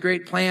made all these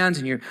great plans,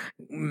 and you're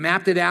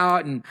mapped it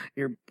out, and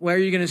where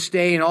you're going to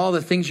stay and all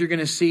the things you're going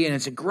to see, and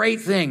it's a great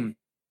thing.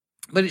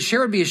 But it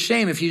sure would be a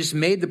shame if you just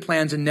made the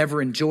plans and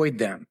never enjoyed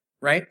them,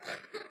 right?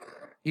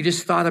 You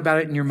just thought about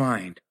it in your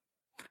mind.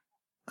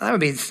 That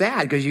would be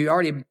sad, because you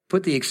already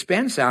put the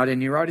expense out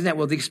and you're already there.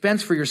 Well, the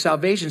expense for your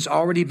salvation's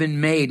already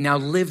been made. Now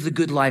live the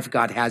good life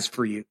God has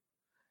for you.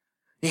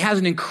 He has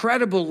an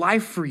incredible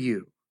life for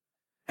you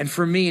and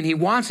for me, and he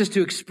wants us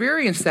to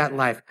experience that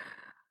life.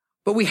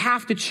 But we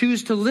have to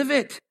choose to live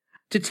it,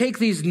 to take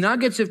these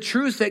nuggets of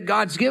truth that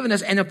God's given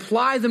us and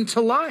apply them to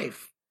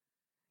life.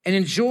 And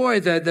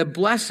enjoy the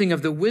blessing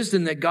of the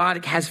wisdom that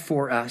God has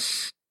for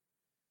us.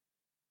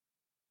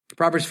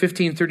 Proverbs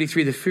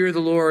 15:33, the fear of the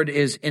Lord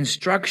is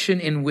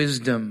instruction in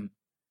wisdom,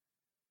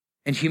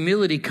 and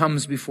humility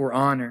comes before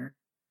honor.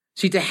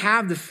 See, to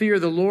have the fear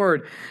of the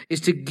Lord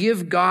is to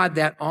give God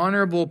that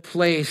honorable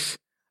place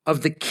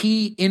of the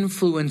key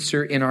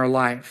influencer in our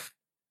life,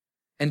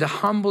 and to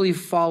humbly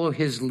follow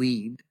his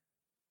lead.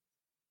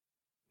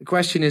 The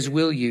question is,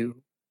 will you?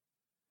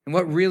 And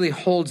what really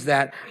holds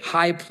that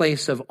high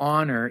place of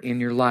honor in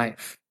your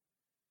life?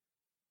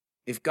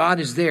 If God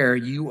is there,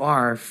 you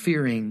are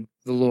fearing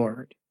the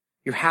Lord.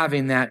 You're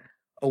having that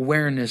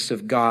awareness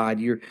of God,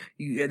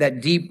 that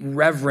deep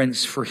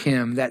reverence for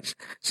him, that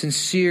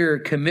sincere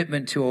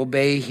commitment to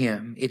obey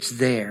him. It's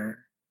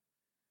there.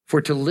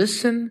 For to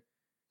listen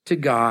to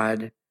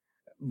God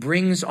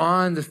brings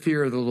on the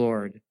fear of the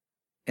Lord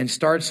and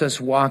starts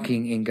us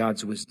walking in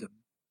God's wisdom.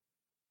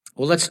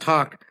 Well, let's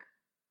talk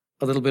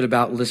a little bit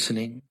about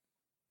listening.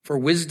 For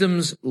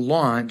wisdom's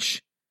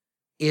launch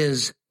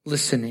is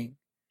listening.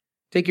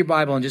 Take your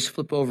Bible and just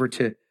flip over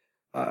to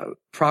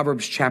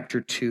Proverbs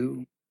chapter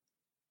 2.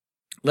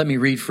 Let me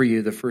read for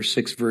you the first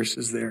 6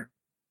 verses there.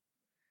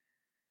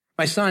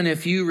 My son,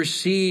 if you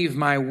receive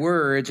my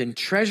words and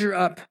treasure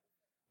up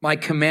my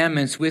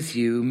commandments with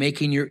you,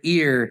 making your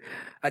ear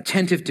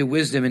attentive to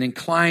wisdom and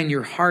incline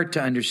your heart to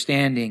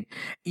understanding.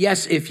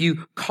 Yes, if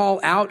you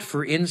call out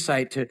for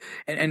insight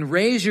and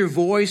raise your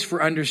voice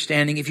for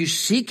understanding, if you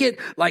seek it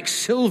like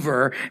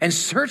silver and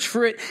search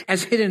for it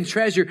as hidden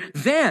treasure,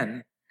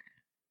 then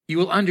you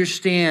will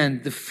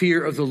understand the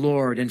fear of the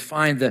Lord and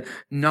find the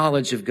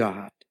knowledge of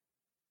God.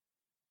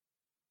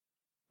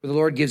 For the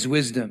Lord gives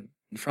wisdom,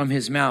 and from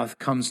his mouth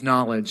comes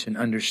knowledge and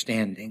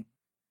understanding.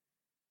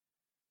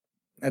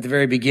 At the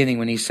very beginning,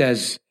 when he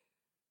says,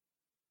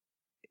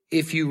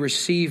 if you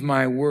receive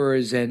my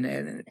words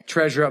and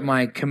treasure up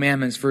my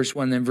commandments, verse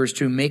 1, then verse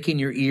 2, making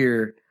your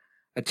ear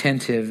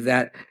attentive,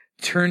 that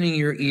turning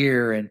your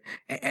ear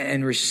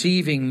and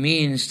receiving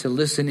means to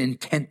listen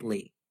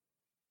intently,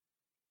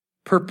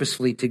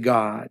 purposefully to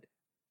God.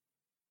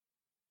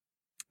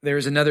 There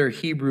is another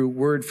Hebrew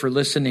word for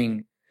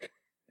listening.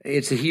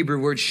 It's the Hebrew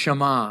word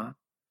shema.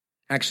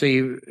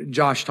 Actually,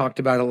 Josh talked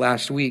about it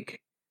last week.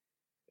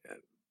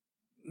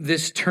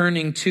 This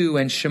turning to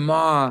and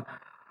shema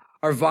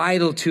are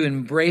vital to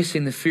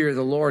embracing the fear of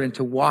the Lord and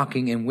to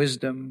walking in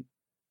wisdom.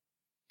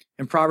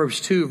 And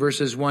Proverbs 2,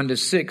 verses 1 to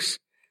 6,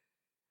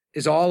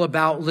 is all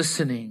about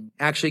listening,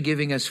 actually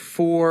giving us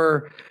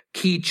 4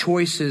 key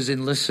choices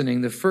in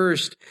listening. The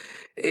first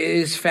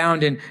is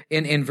found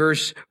in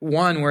verse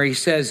 1, where he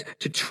says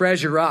to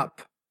treasure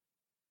up,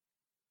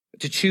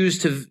 to choose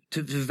to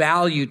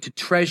value, to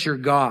treasure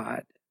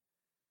God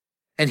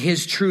and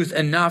his truth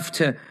enough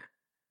to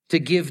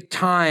give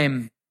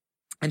time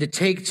and to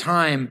take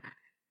time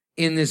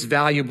in this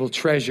valuable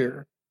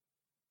treasure.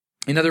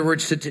 In other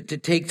words, to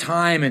take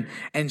time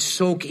and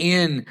soak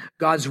in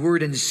God's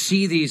word and to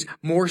see these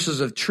morsels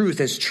of truth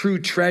as true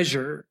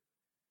treasure.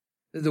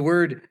 The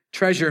word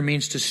treasure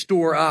means to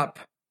store up,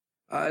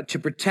 to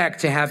protect,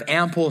 to have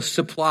ample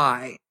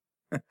supply.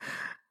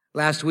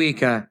 Last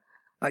week,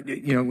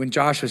 when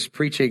Josh was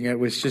preaching, it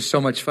was just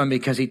so much fun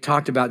because he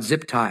talked about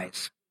zip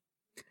ties.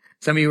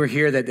 Some of you were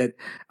here that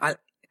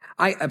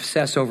I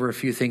obsess over a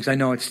few things. I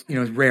know it's,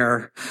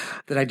 rare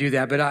that I do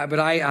that, but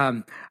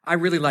I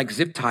really like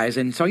zip ties.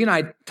 And so,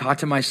 I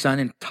talked to my son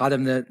and taught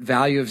him the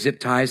value of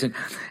zip ties. And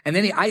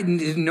then I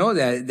didn't know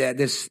that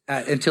this,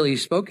 until he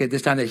spoke at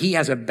this time, that he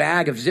has a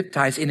bag of zip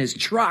ties in his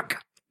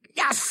truck.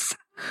 Yes!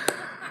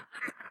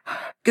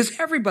 Because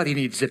everybody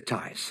needs zip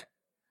ties.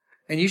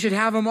 And you should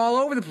have them all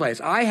over the place.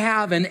 I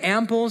have an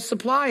ample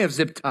supply of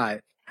zip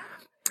ties.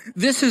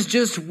 This is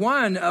just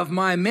one of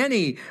my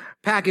many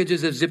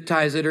packages of zip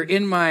ties that are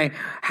in my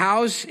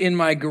house, in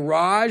my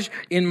garage,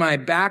 in my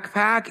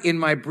backpack, in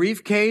my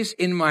briefcase,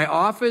 in my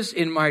office,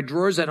 in my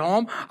drawers at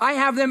home. I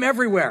have them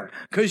everywhere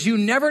because you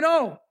never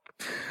know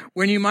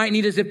when you might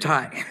need a zip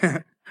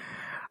tie.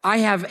 I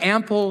have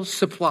ample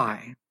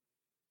supply.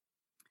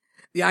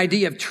 The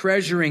idea of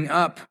treasuring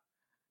up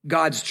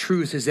God's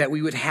truth is that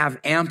we would have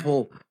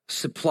ample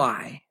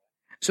supply.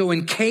 So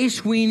in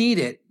case we need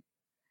it,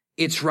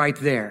 it's right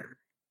there.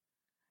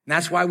 And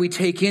that's why we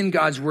take in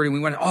God's word and we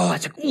want,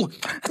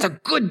 that's a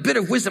good bit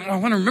of wisdom. I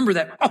want to remember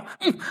that.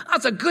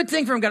 That's a good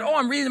thing from God.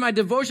 I'm reading my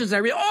devotions. And I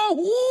read,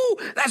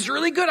 that's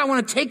really good. I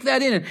want to take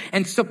that in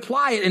and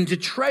supply it and to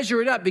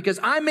treasure it up because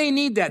I may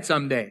need that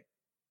someday.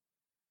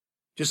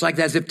 Just like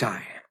that zip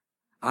tie.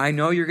 I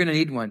know you're going to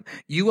need one.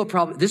 You will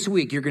probably, this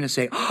week, you're going to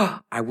say,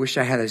 I wish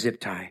I had a zip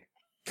tie.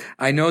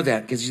 I know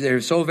that because they're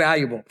so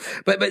valuable.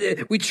 But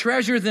we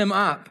treasure them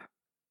up.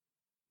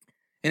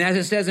 And as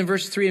it says in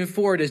verses 3 and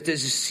 4, it is to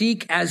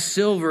seek as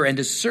silver and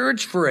to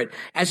search for it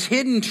as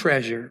hidden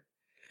treasure,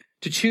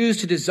 to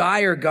choose to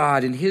desire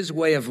God in his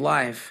way of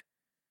life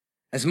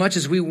as much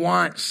as we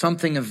want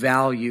something of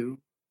value.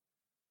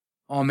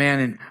 Oh man,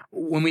 and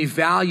when we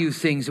value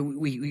things,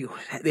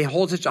 they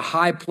hold such a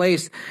high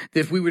place that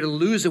if we were to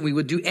lose them, we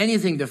would do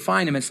anything to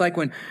find them. It's like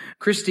when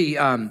Christy,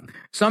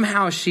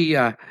 somehow she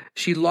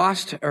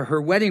lost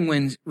her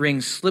wedding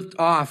ring slipped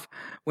off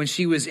when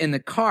she was in the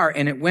car,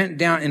 and it went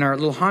down in our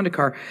little Honda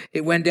car.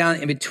 It went down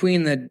in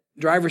between the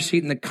driver's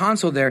seat and the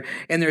console there,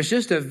 and there's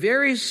just a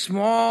very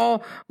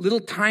small, little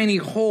tiny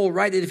hole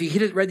right that if you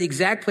hit it right the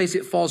exact place,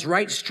 it falls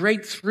right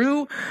straight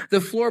through the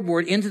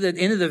floorboard into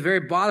the very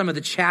bottom of the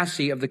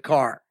chassis of the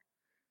car.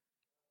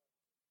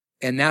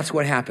 And that's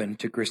what happened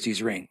to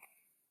Christy's ring.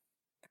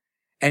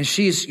 And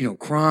she's,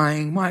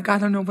 crying, my God, I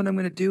don't know what I'm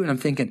going to do. And I'm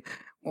thinking,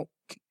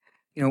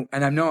 and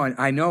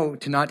I know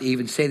to not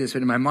even say this,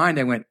 but in my mind,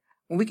 I went,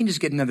 well, we can just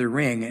get another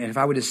ring. And if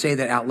I were to say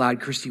that out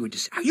loud, Christy would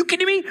just say, are you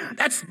kidding me?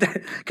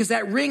 Because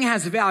that ring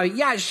has value.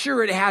 Yeah,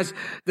 sure, it has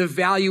the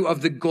value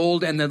of the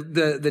gold and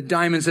the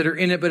diamonds that are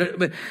in it,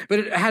 but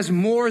it has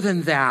more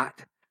than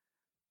that.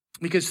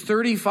 Because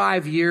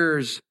 35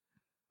 years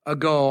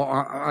ago,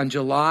 on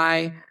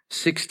July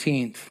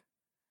 16th,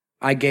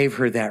 I gave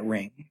her that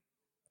ring.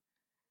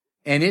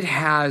 And it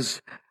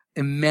has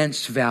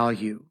immense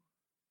value.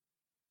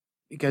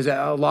 Because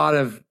a lot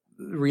of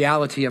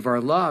reality of our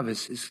love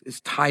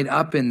is tied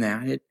up in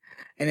that.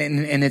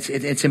 And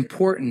it's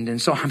important.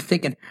 And so I'm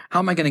thinking, how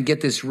am I going to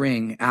get this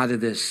ring out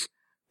of this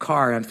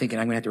car. I'm thinking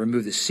I'm going to have to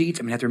remove the seats.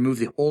 I'm going to have to remove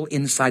the whole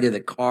inside of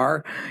the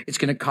car. It's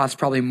going to cost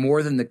probably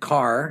more than the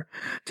car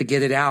to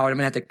get it out. I'm going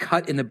to have to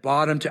cut in the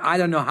bottom I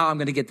don't know how I'm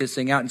going to get this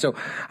thing out. And so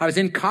I was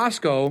in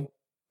Costco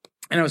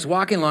and I was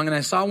walking along and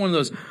I saw one of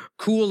those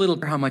cool little,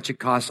 how much it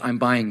costs, I'm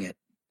buying it.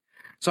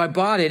 So I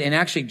bought it, and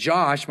actually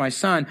Josh, my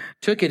son,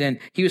 took it, and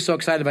he was so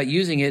excited about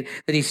using it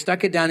that he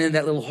stuck it down in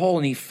that little hole,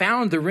 and he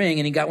found the ring,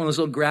 and he got one of those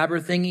little grabber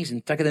thingies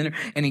and stuck it in there,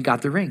 and he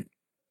got the ring.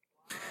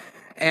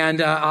 And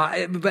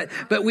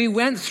but we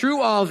went through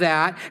all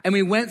that, and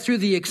we went through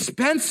the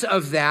expense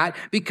of that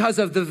because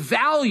of the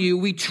value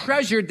we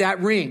treasured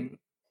that ring.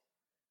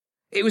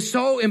 It was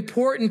so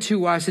important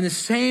to us. In the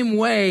same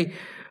way,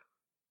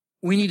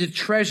 we need to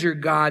treasure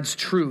God's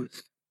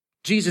truth.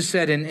 Jesus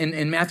said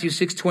in Matthew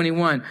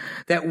 6:21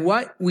 that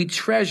what we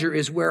treasure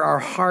is where our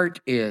heart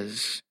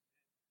is.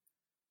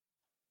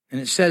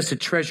 And it says to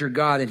treasure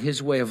God and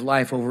his way of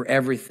life over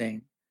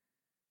everything.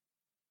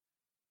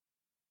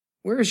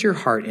 Where is your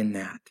heart in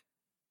that?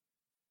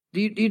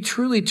 Do you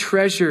truly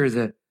treasure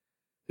the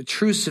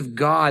truths of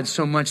God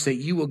so much that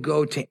you will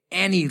go to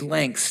any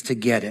lengths to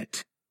get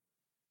it?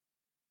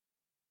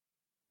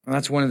 Well,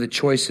 that's one of the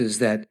choices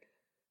that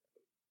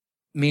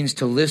means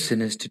to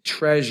listen, is to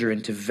treasure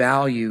and to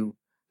value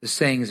the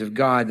sayings of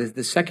God.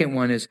 The second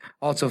one is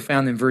also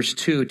found in verse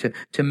 2,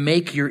 to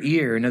make your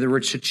ear. In other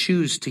words, to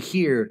choose to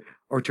hear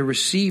or to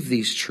receive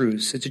these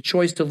truths. It's a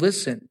choice to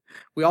listen.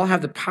 We all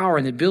have the power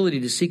and the ability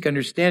to seek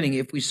understanding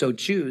if we so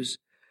choose,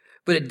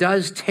 but it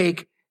does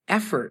take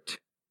effort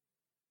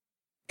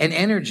and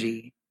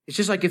energy. It's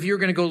just like if you're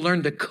going to go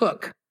learn to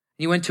cook.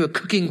 You went to a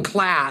cooking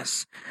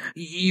class.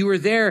 You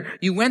went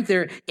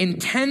there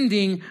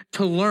intending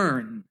to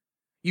learn.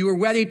 You were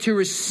ready to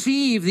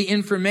receive the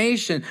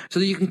information so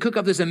that you can cook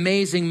up this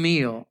amazing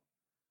meal.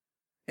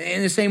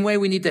 In the same way,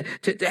 we need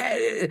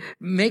to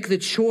make the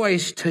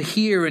choice to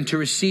hear and to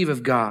receive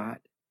of God,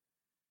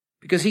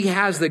 because he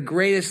has the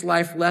greatest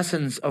life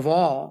lessons of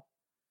all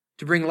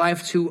to bring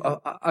life to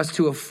us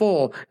to a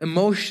full,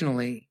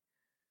 emotionally,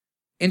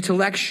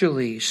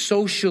 intellectually,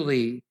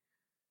 socially,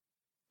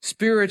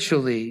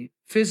 spiritually,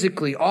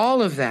 physically,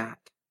 all of that.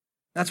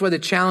 That's why the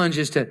challenge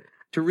is to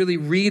really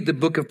read the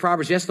book of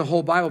Proverbs. Yes, the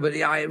whole Bible, but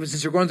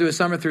since we're going through a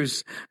summer through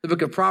the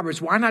book of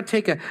Proverbs, why not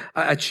take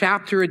a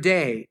chapter a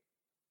day?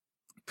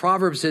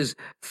 Proverbs is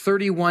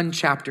 31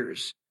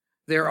 chapters.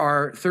 There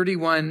are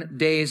 31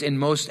 days in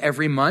most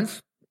every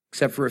month,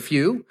 except for a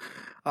few.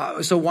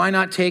 So why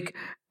not take,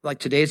 like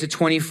today is the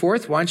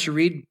 24th, why don't you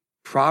read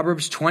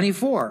Proverbs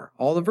 24,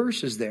 all the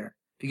verses there.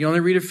 If you can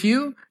only read a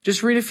few,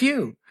 just read a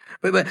few.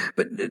 But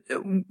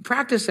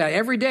practice that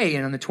every day.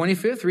 And on the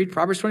 25th, read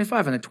Proverbs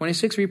 25. On the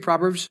 26th, read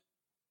Proverbs.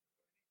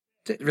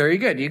 Very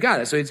good. You got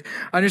it. So it's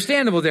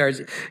understandable there.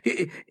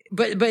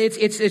 But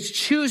it's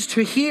choose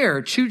to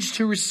hear, choose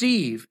to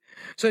receive.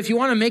 So if you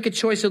want to make a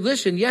choice to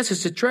listen, yes,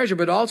 it's to treasure,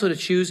 but also to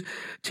choose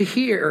to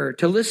hear,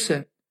 to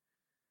listen.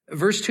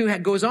 Verse 2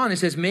 goes on. It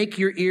says, make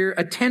your ear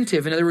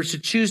attentive. In other words, to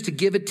choose to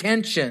give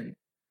attention.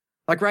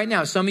 Like right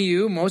now, some of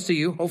you, most of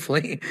you,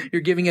 hopefully,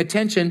 you're giving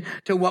attention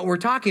to what we're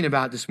talking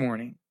about this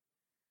morning.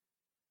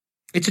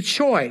 It's a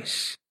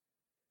choice,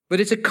 but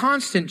it's a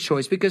constant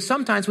choice, because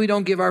sometimes we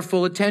don't give our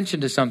full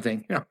attention to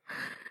something.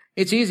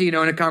 It's easy, in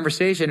a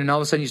conversation, and all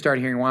of a sudden you start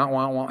hearing wah,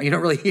 wah, wah. You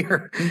don't really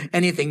hear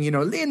anything,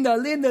 Linda,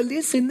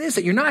 listen.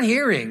 You're not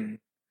hearing.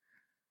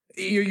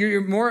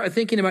 You're more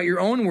thinking about your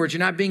own words. You're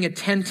not being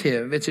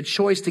attentive. It's a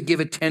choice to give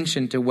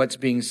attention to what's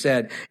being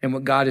said and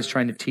what God is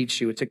trying to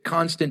teach you. It's a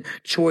constant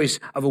choice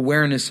of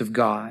awareness of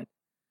God.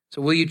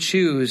 So will you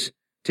choose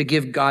to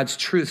give God's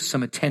truth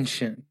some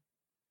attention?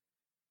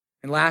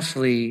 And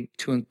lastly,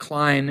 to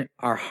incline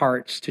our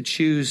hearts, to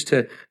choose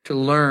to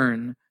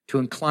learn, to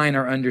incline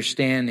our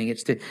understanding.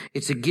 It's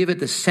to give it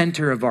the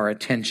center of our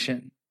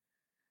attention,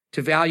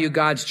 to value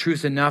God's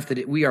truth enough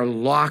that we are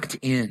locked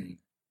into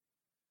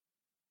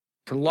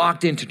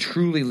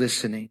truly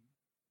listening.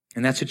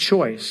 And that's a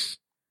choice.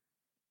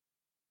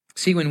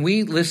 See, when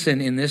we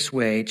listen in this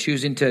way,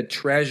 choosing to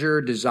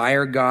treasure,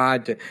 desire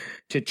God,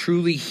 to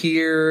truly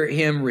hear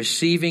him,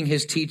 receiving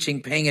his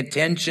teaching, paying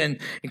attention,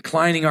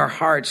 inclining our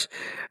hearts,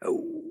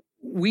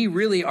 we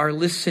really are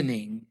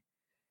listening,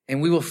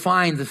 and we will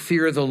find the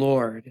fear of the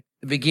Lord,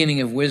 the beginning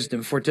of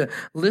wisdom. For to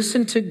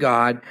listen to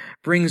God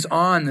brings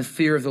on the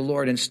fear of the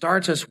Lord and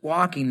starts us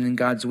walking in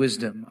God's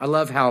wisdom. I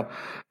love how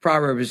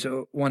Proverbs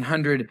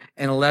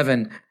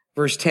 111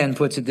 verse 10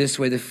 puts it this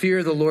way: the fear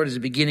of the Lord is the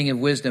beginning of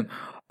wisdom.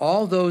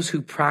 All those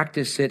who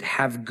practice it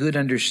have good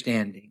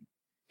understanding.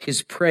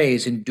 His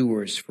praise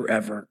endures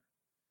forever.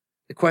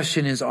 The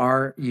question is,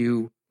 are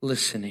you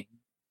listening?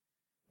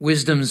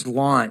 Wisdom's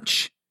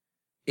launch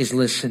is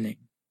listening.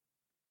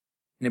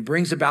 And it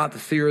brings about the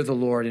fear of the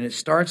Lord, and it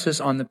starts us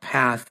on the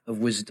path of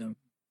wisdom.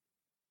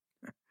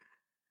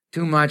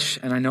 Too much,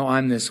 and I know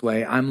I'm this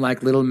way, I'm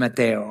like little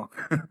Mateo.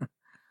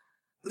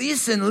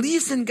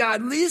 Listen,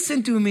 God,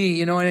 listen to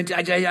me, and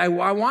I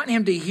want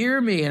him to hear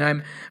me, and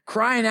I'm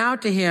crying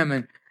out to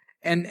him,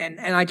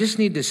 and I just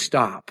need to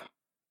stop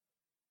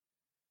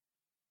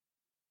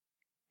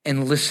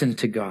and listen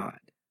to God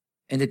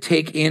and to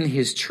take in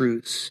his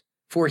truths.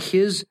 For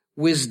his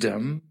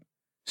wisdom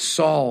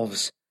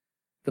solves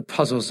the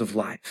puzzles of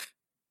life.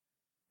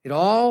 It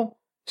all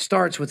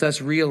starts with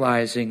us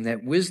realizing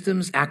that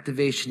wisdom's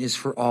activation is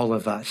for all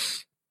of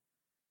us.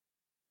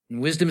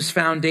 And wisdom's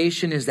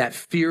foundation is that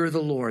fear of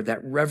the Lord,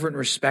 that reverent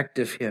respect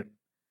of him.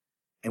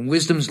 And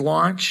wisdom's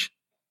launch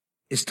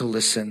is to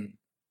listen.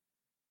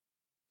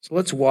 So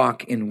let's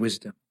walk in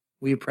wisdom.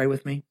 Will you pray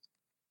with me?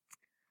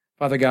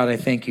 Father God, I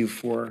thank you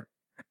for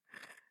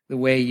the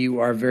way you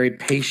are very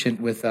patient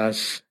with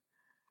us,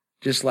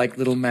 just like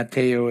little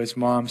Mateo, his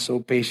mom, so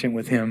patient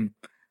with him.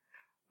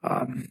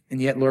 And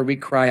yet, Lord, we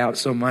cry out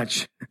so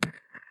much,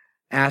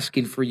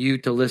 asking for you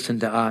to listen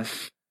to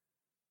us.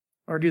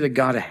 Lord, you're the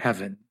God of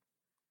heaven.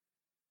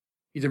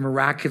 You're the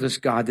miraculous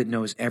God that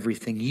knows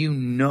everything. You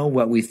know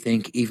what we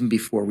think even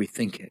before we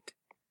think it.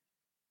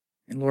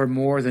 And Lord,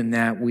 more than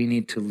that, we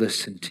need to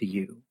listen to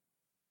you.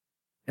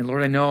 And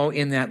Lord, I know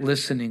in that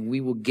listening, we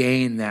will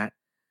gain that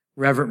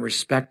reverent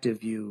respect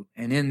of you.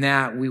 And in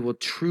that, we will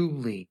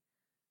truly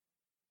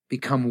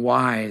become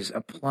wise,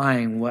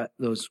 applying what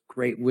those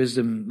great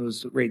wisdom,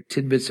 those great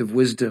tidbits of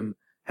wisdom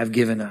have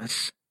given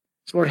us.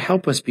 So Lord,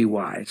 help us be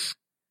wise.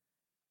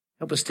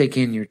 Help us take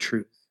in your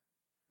truth.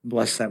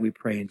 Bless that, we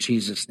pray in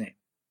Jesus' name.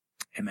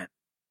 Amen.